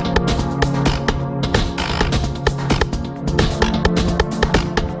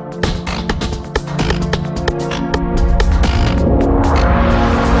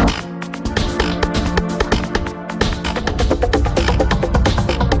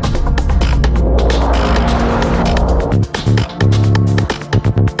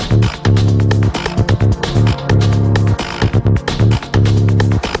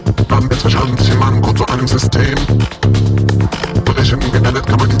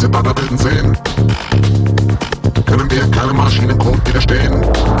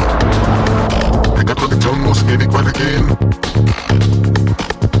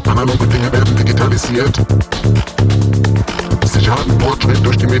 Sich harten Fortschritt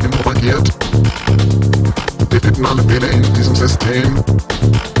durch die Medien propagiert. halten alle Pläne in diesem System.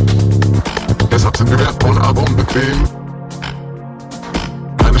 Deshalb sind wir wertvoll, aber unbequem.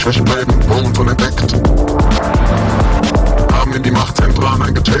 Keine Schwächen bleiben wohl unentdeckt. Haben in die Machtzentralen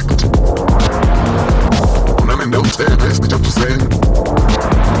eingecheckt. Und am Ende uns Ehre ist nicht abzusehen.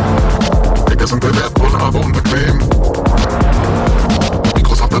 Hacker sind wir wertvoll, aber unbequem.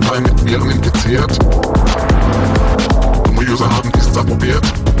 Microsoft-Dateien mit Viren infiziert. Dumme User haben diesen Satz probiert.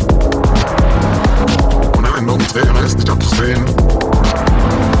 Und am Ende uns Ehre ist nicht abzusehen.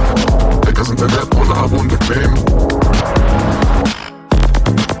 Hacker sind sehr wertvoll, aber unbequem.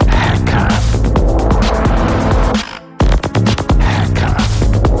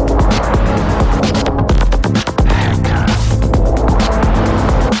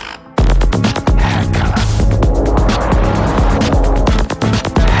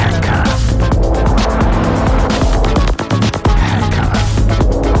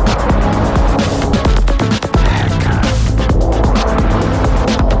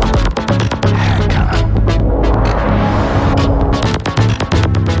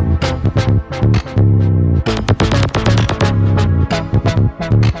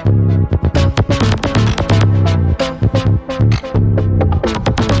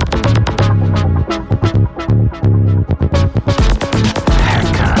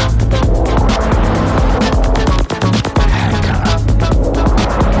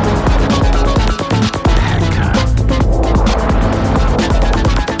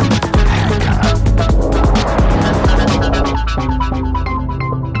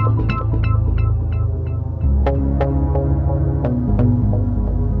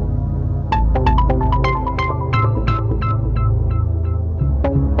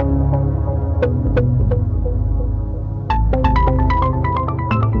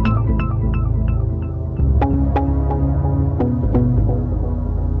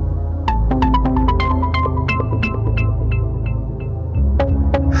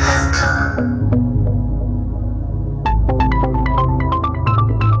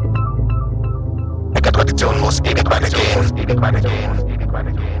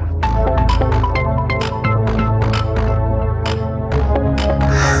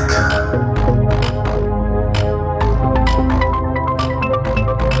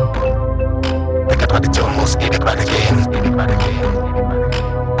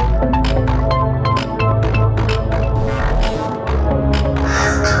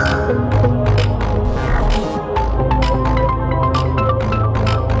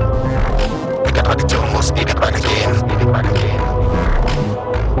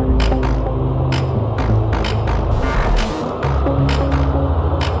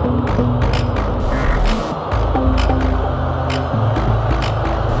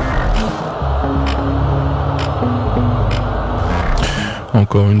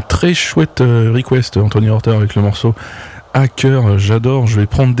 Encore une très chouette request, Anthony Horter avec le morceau Hacker. J'adore, je vais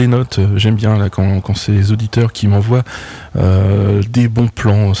prendre des notes. J'aime bien là quand c'est les auditeurs qui m'envoient des bons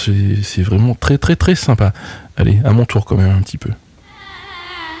plans. C'est vraiment très très très sympa. Allez, à mon tour quand même un petit peu.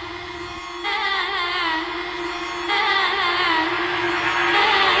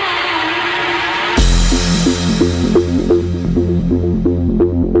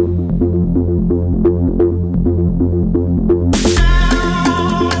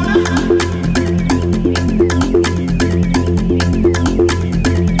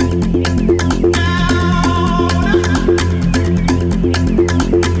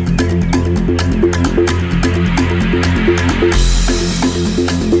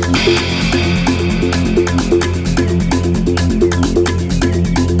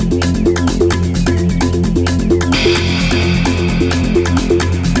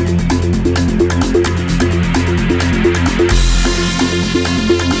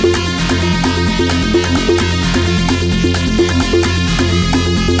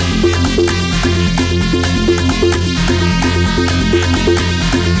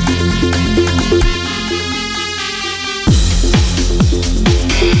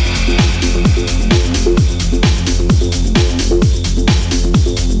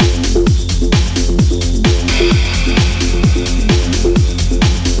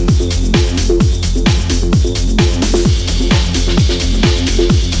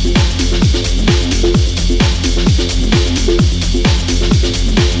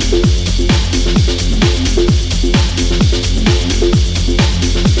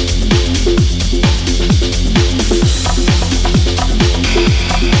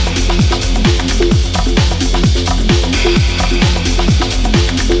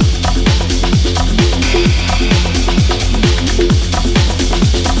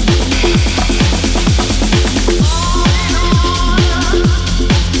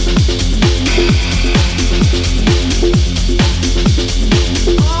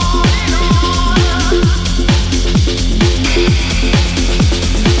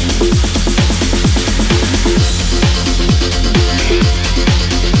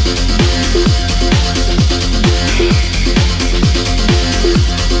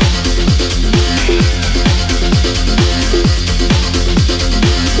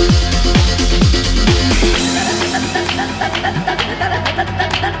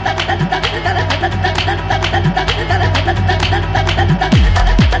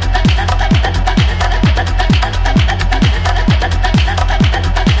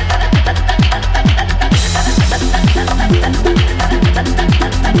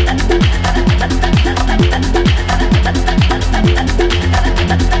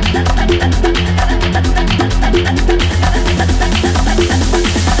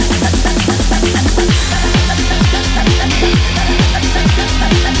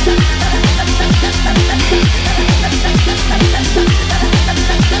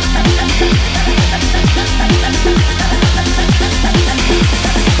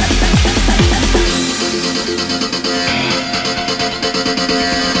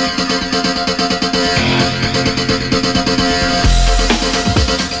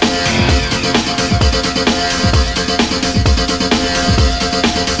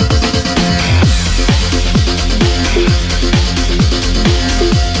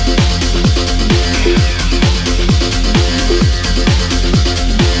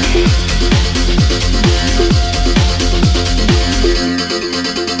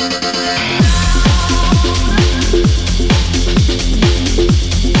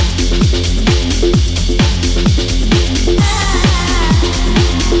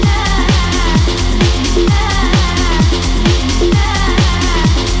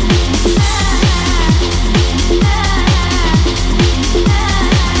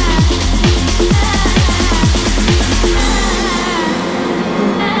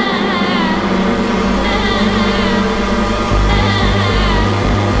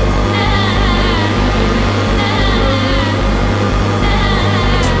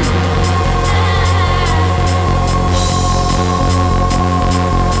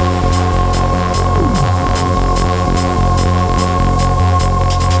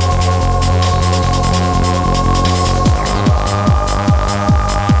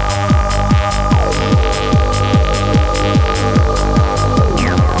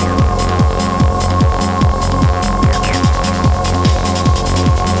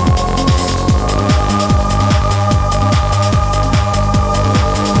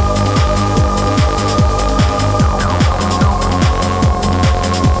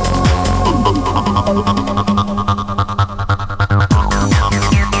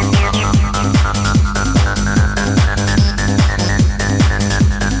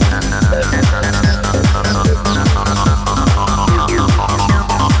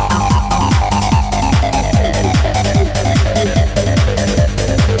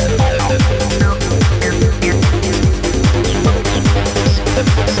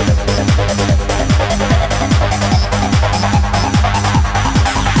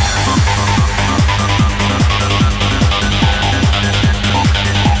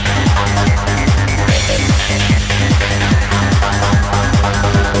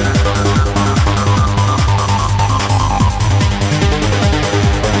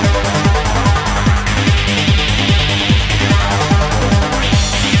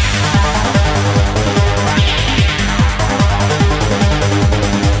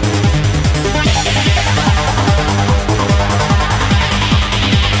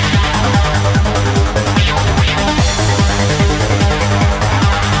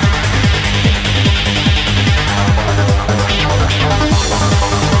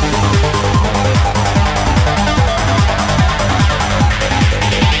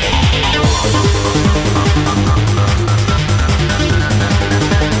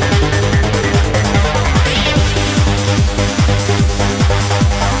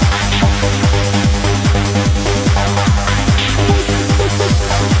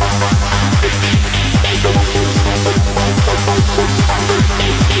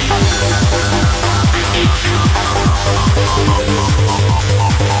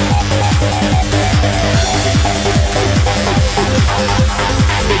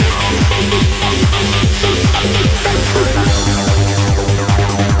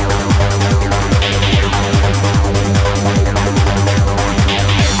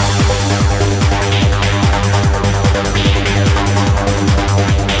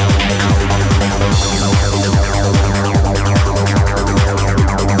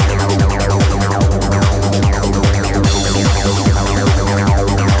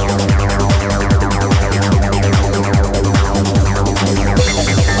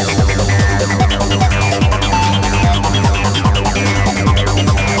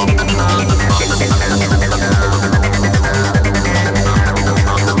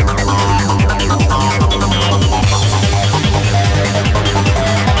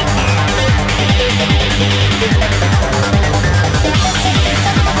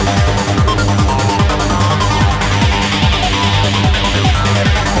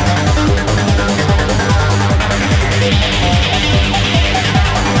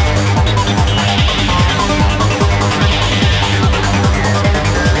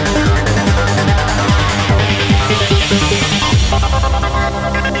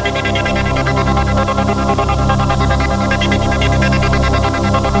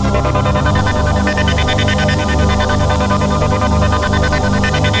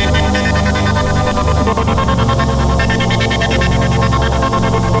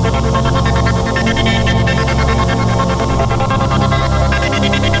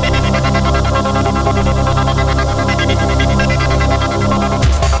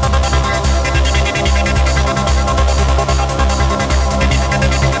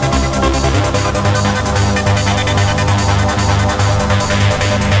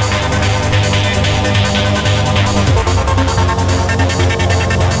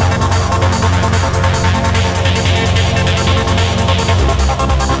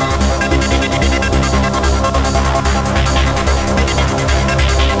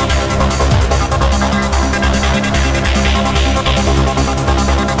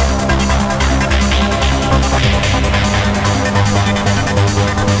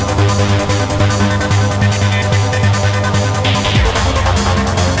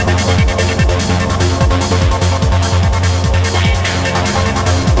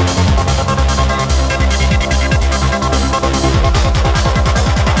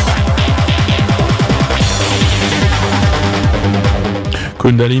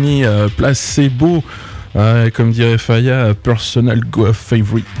 Kundalini, placebo, comme dirait Faya, personal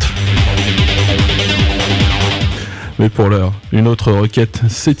favorite. Mais pour l'heure, une autre requête,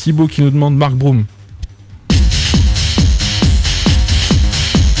 c'est Thibaut qui nous demande Mark Broom.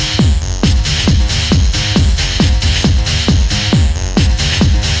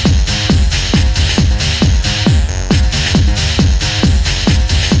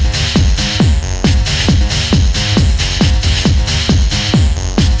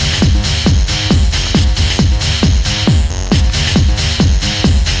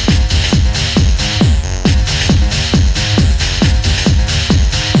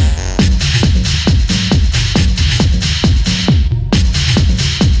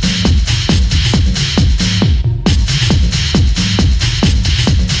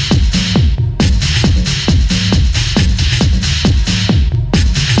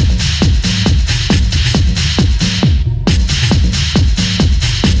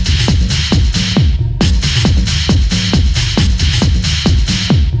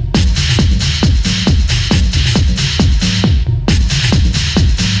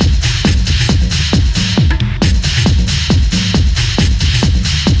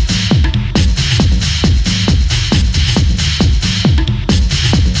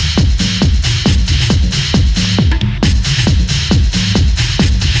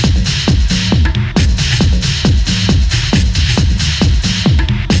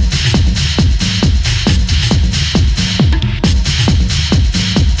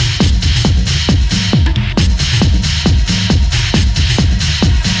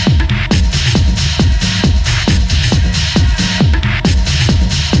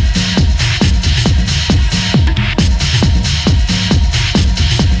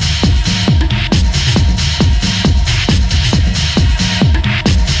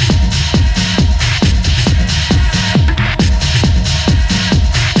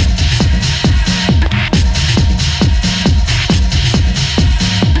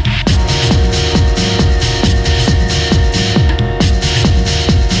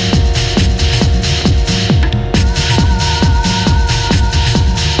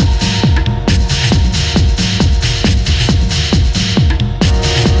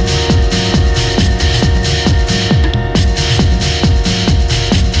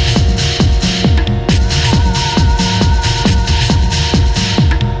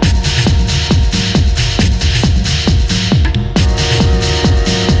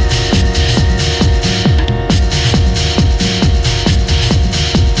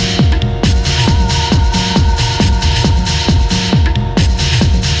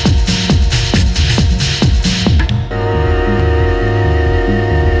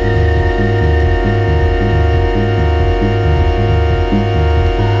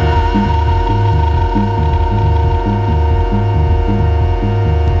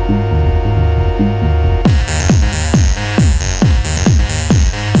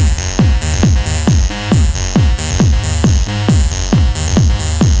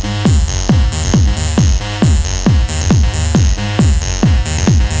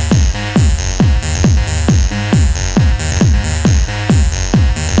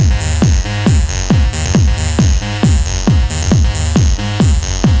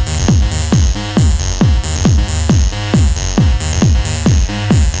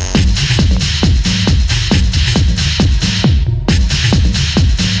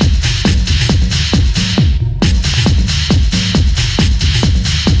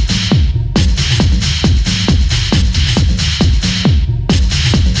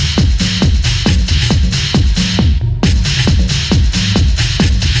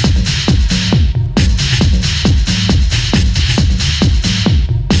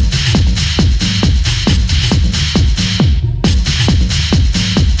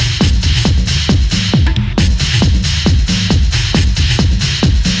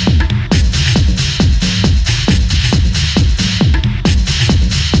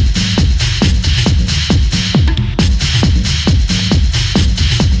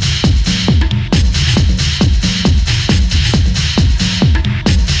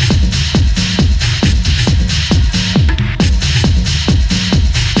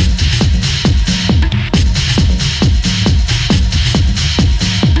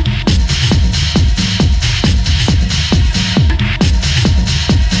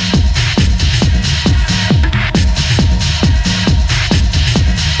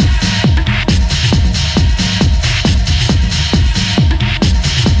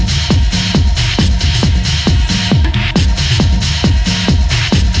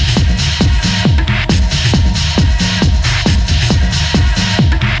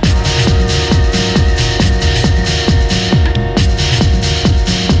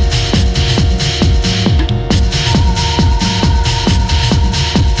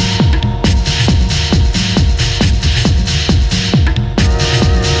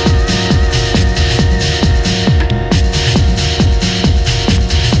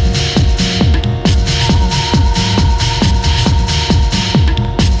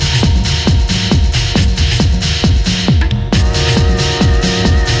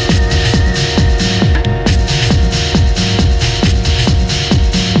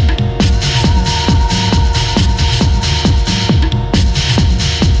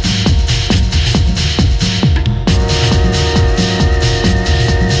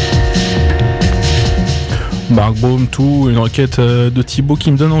 Mark Baum, tout, une requête de Thibaut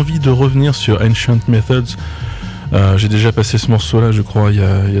qui me donne envie de revenir sur Ancient Methods. J'ai déjà passé ce morceau-là, je crois, il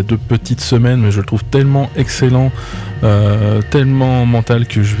y a 2 petites semaines, mais je le trouve tellement excellent, tellement mental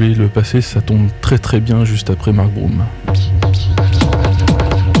que je vais le passer. Ça tombe très très bien juste après Mark Baum.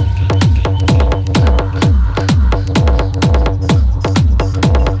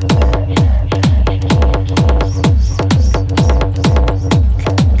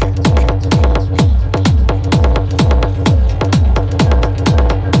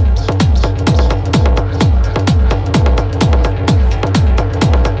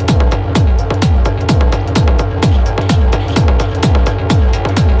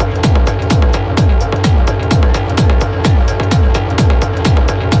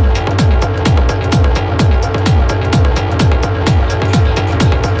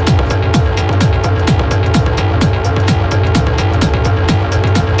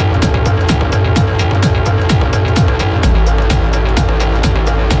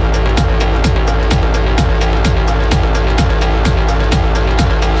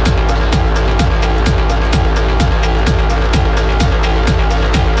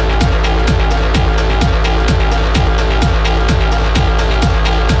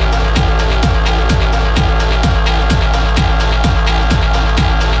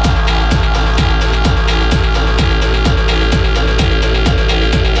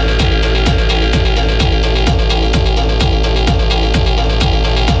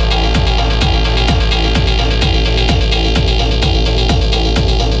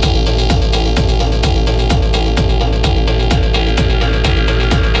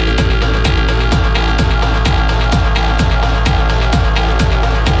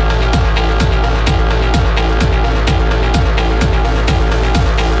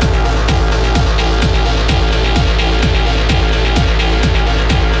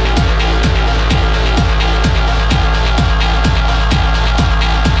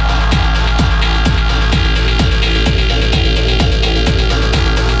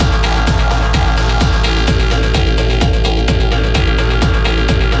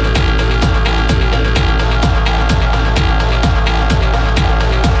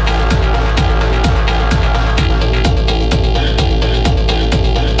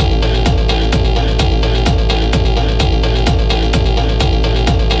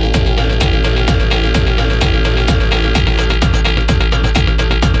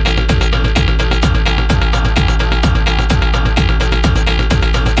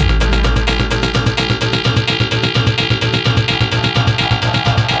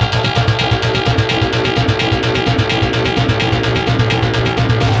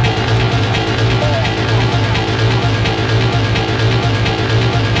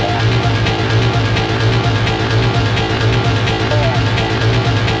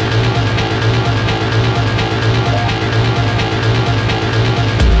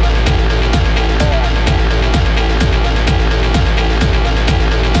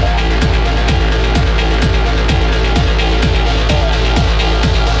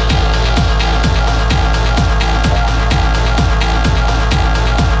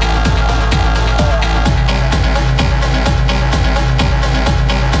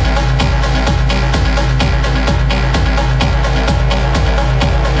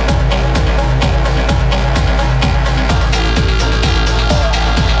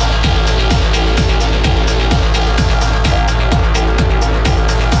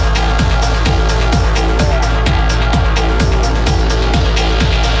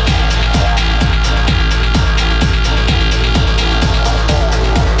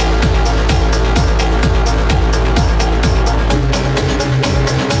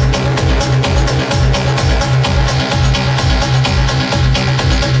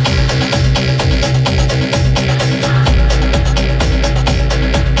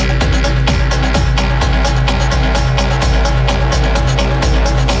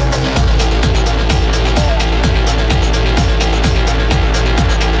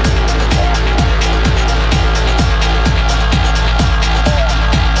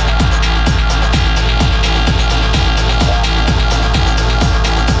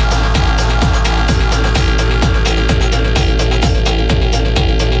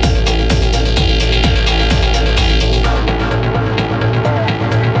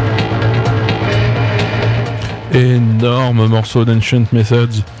 Énorme morceau d'Ancient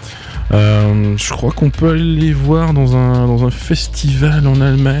Methods. Je crois qu'on peut aller les voir dans un festival en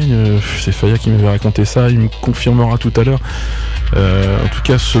Allemagne. C'est Faya qui m'avait raconté ça, il me confirmera tout à l'heure. En tout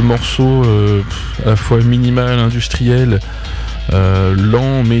cas, ce morceau, à la fois minimal, industriel,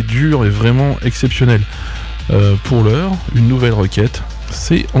 lent mais dur, est vraiment exceptionnel. Pour l'heure, une nouvelle requête,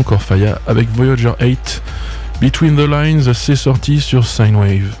 c'est encore Faya avec Voyager 8, Between the Lines, c'est sorti sur Sine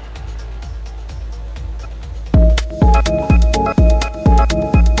Wave.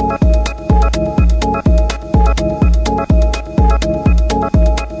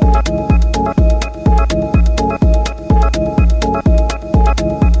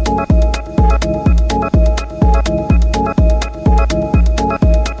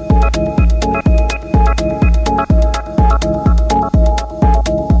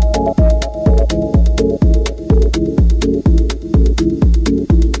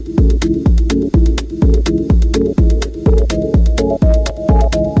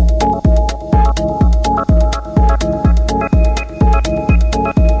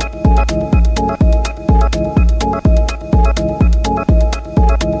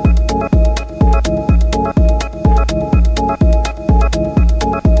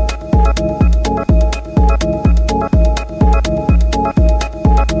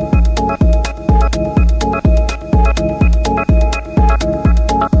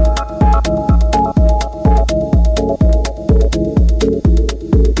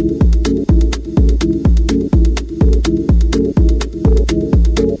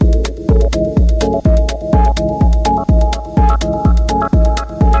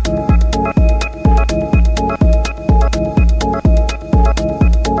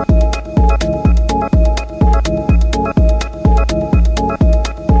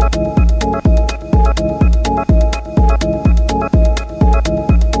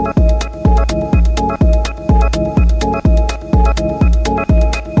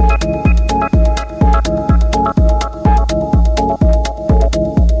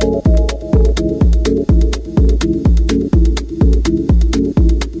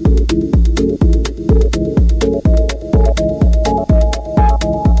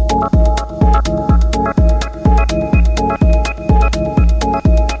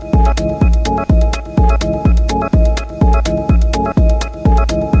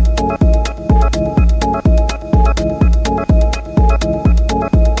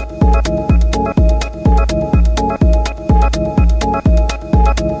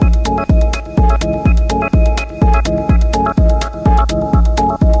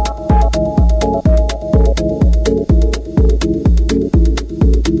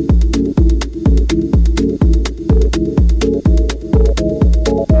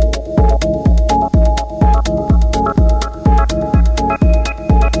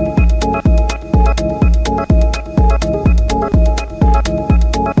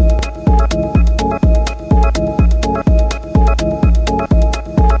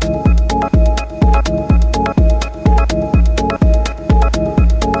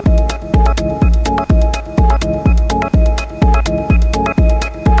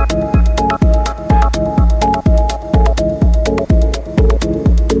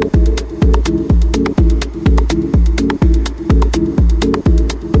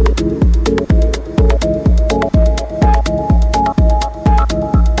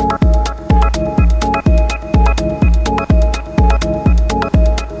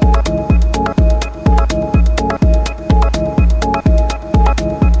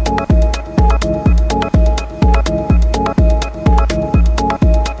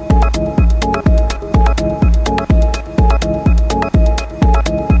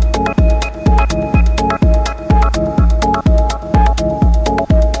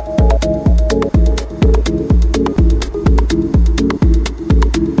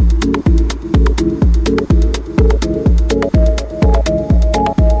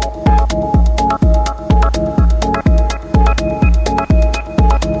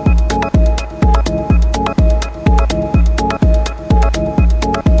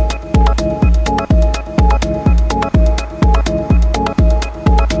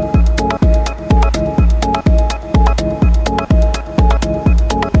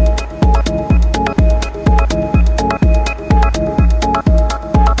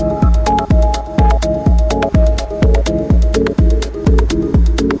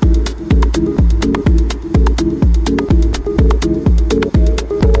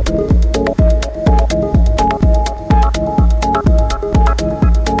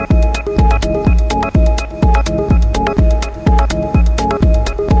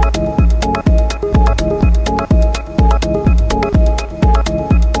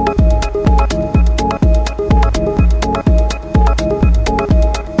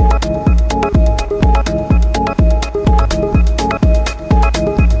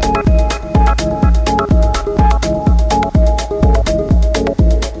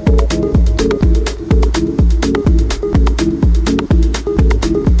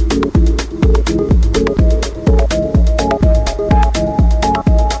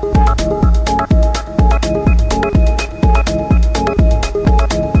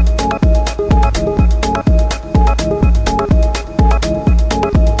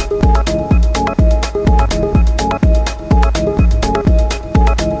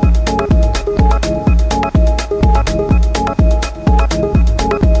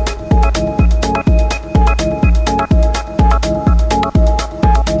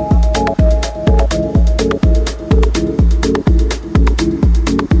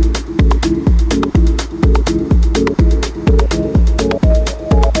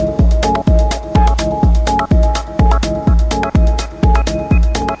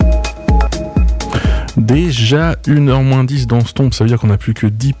 déjà 1h moins 10 dans Stomp, ça veut dire qu'on n'a plus que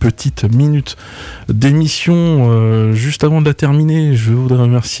 10 petites minutes d'émission. Juste avant de la terminer, je voudrais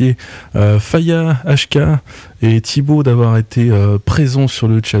remercier Faya, HK et Thibaut d'avoir été présents sur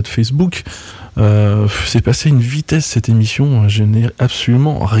le chat Facebook. C'est passé une vitesse cette émission, je n'ai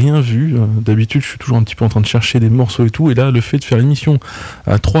absolument rien vu. D'habitude je suis toujours un petit peu en train de chercher des morceaux et tout, et là le fait de faire l'émission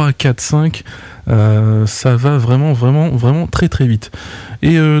à 3, 4, 5, ça va vraiment très très vite.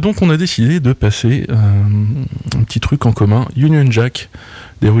 Et donc on a décidé de passer un petit truc en commun, Union Jack,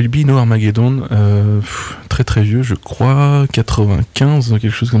 There Will Be No Armageddon, très très vieux je crois, 95, quelque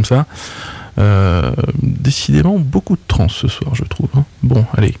chose comme ça. Décidément beaucoup de trance ce soir je trouve, hein. Bon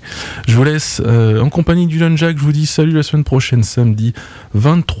allez, je vous laisse en compagnie du Union Jack. Je vous dis salut la semaine prochaine samedi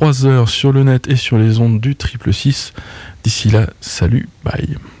 23h sur le net et sur les ondes du 666. D'ici là, salut,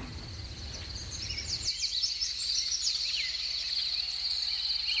 bye.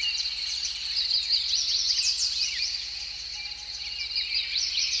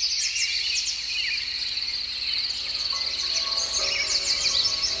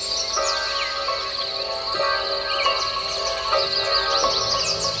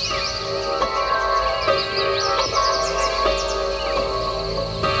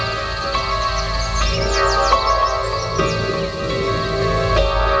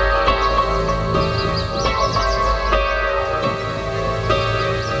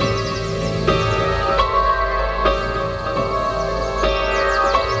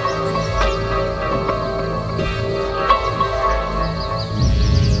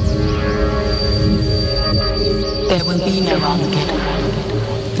 There will be no Armageddon.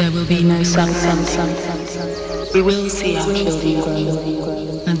 There will be no sunset. We will see our children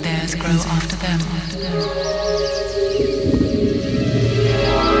grow, and theirs grow after them.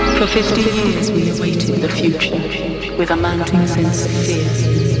 For 50 years we awaited the future with a mounting sense of fear.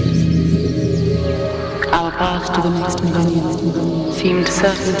 Our path to the next millennium seemed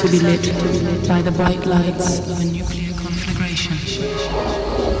certain to be lit by the bright lights of a nuclear conflagration.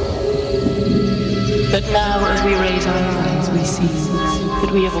 But now, as we raise our eyes, we see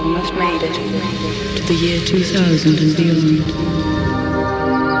that we have almost made it to the year 2000 and beyond.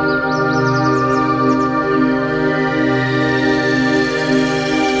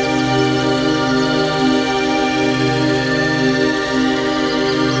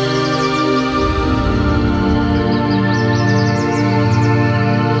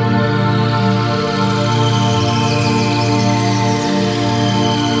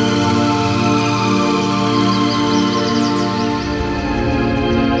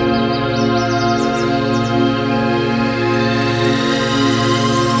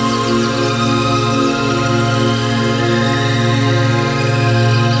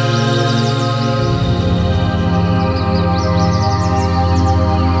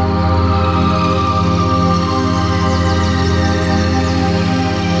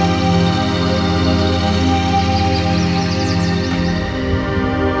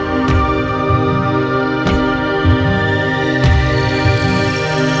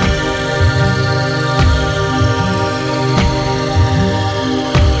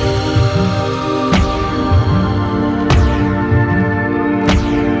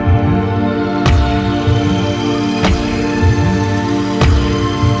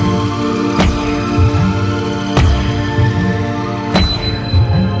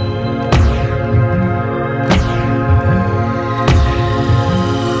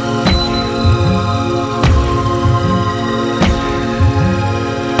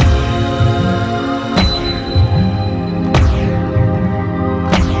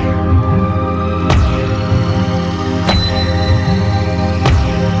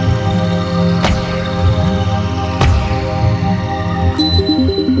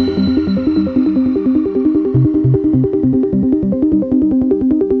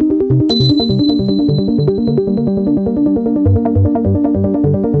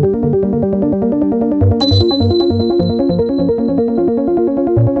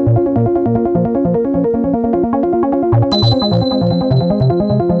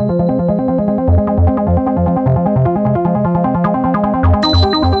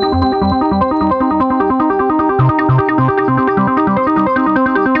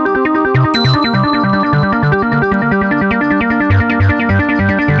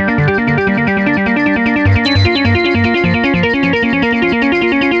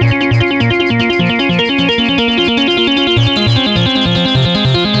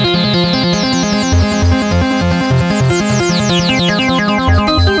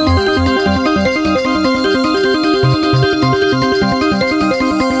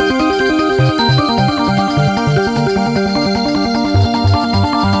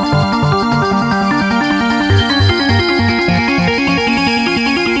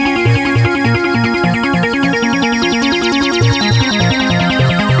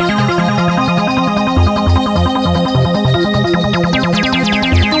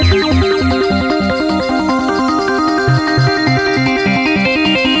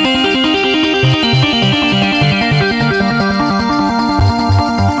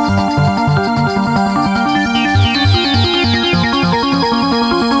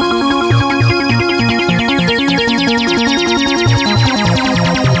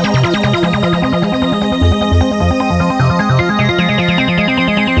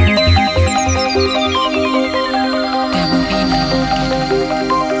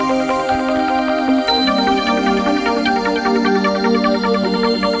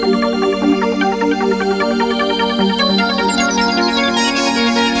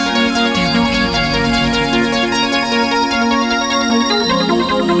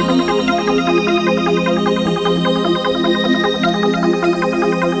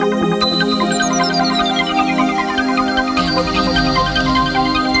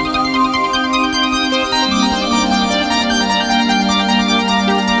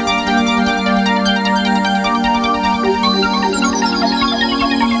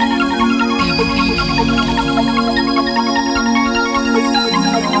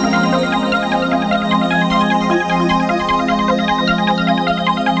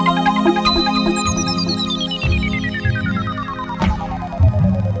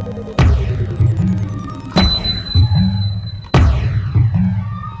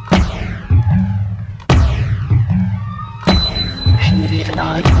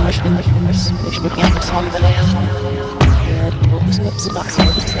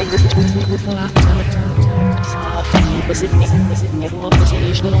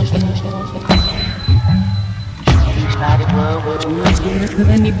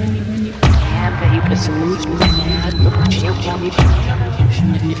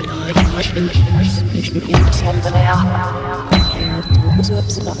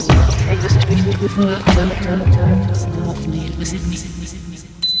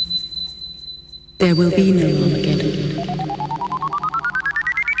 There will be no Armageddon.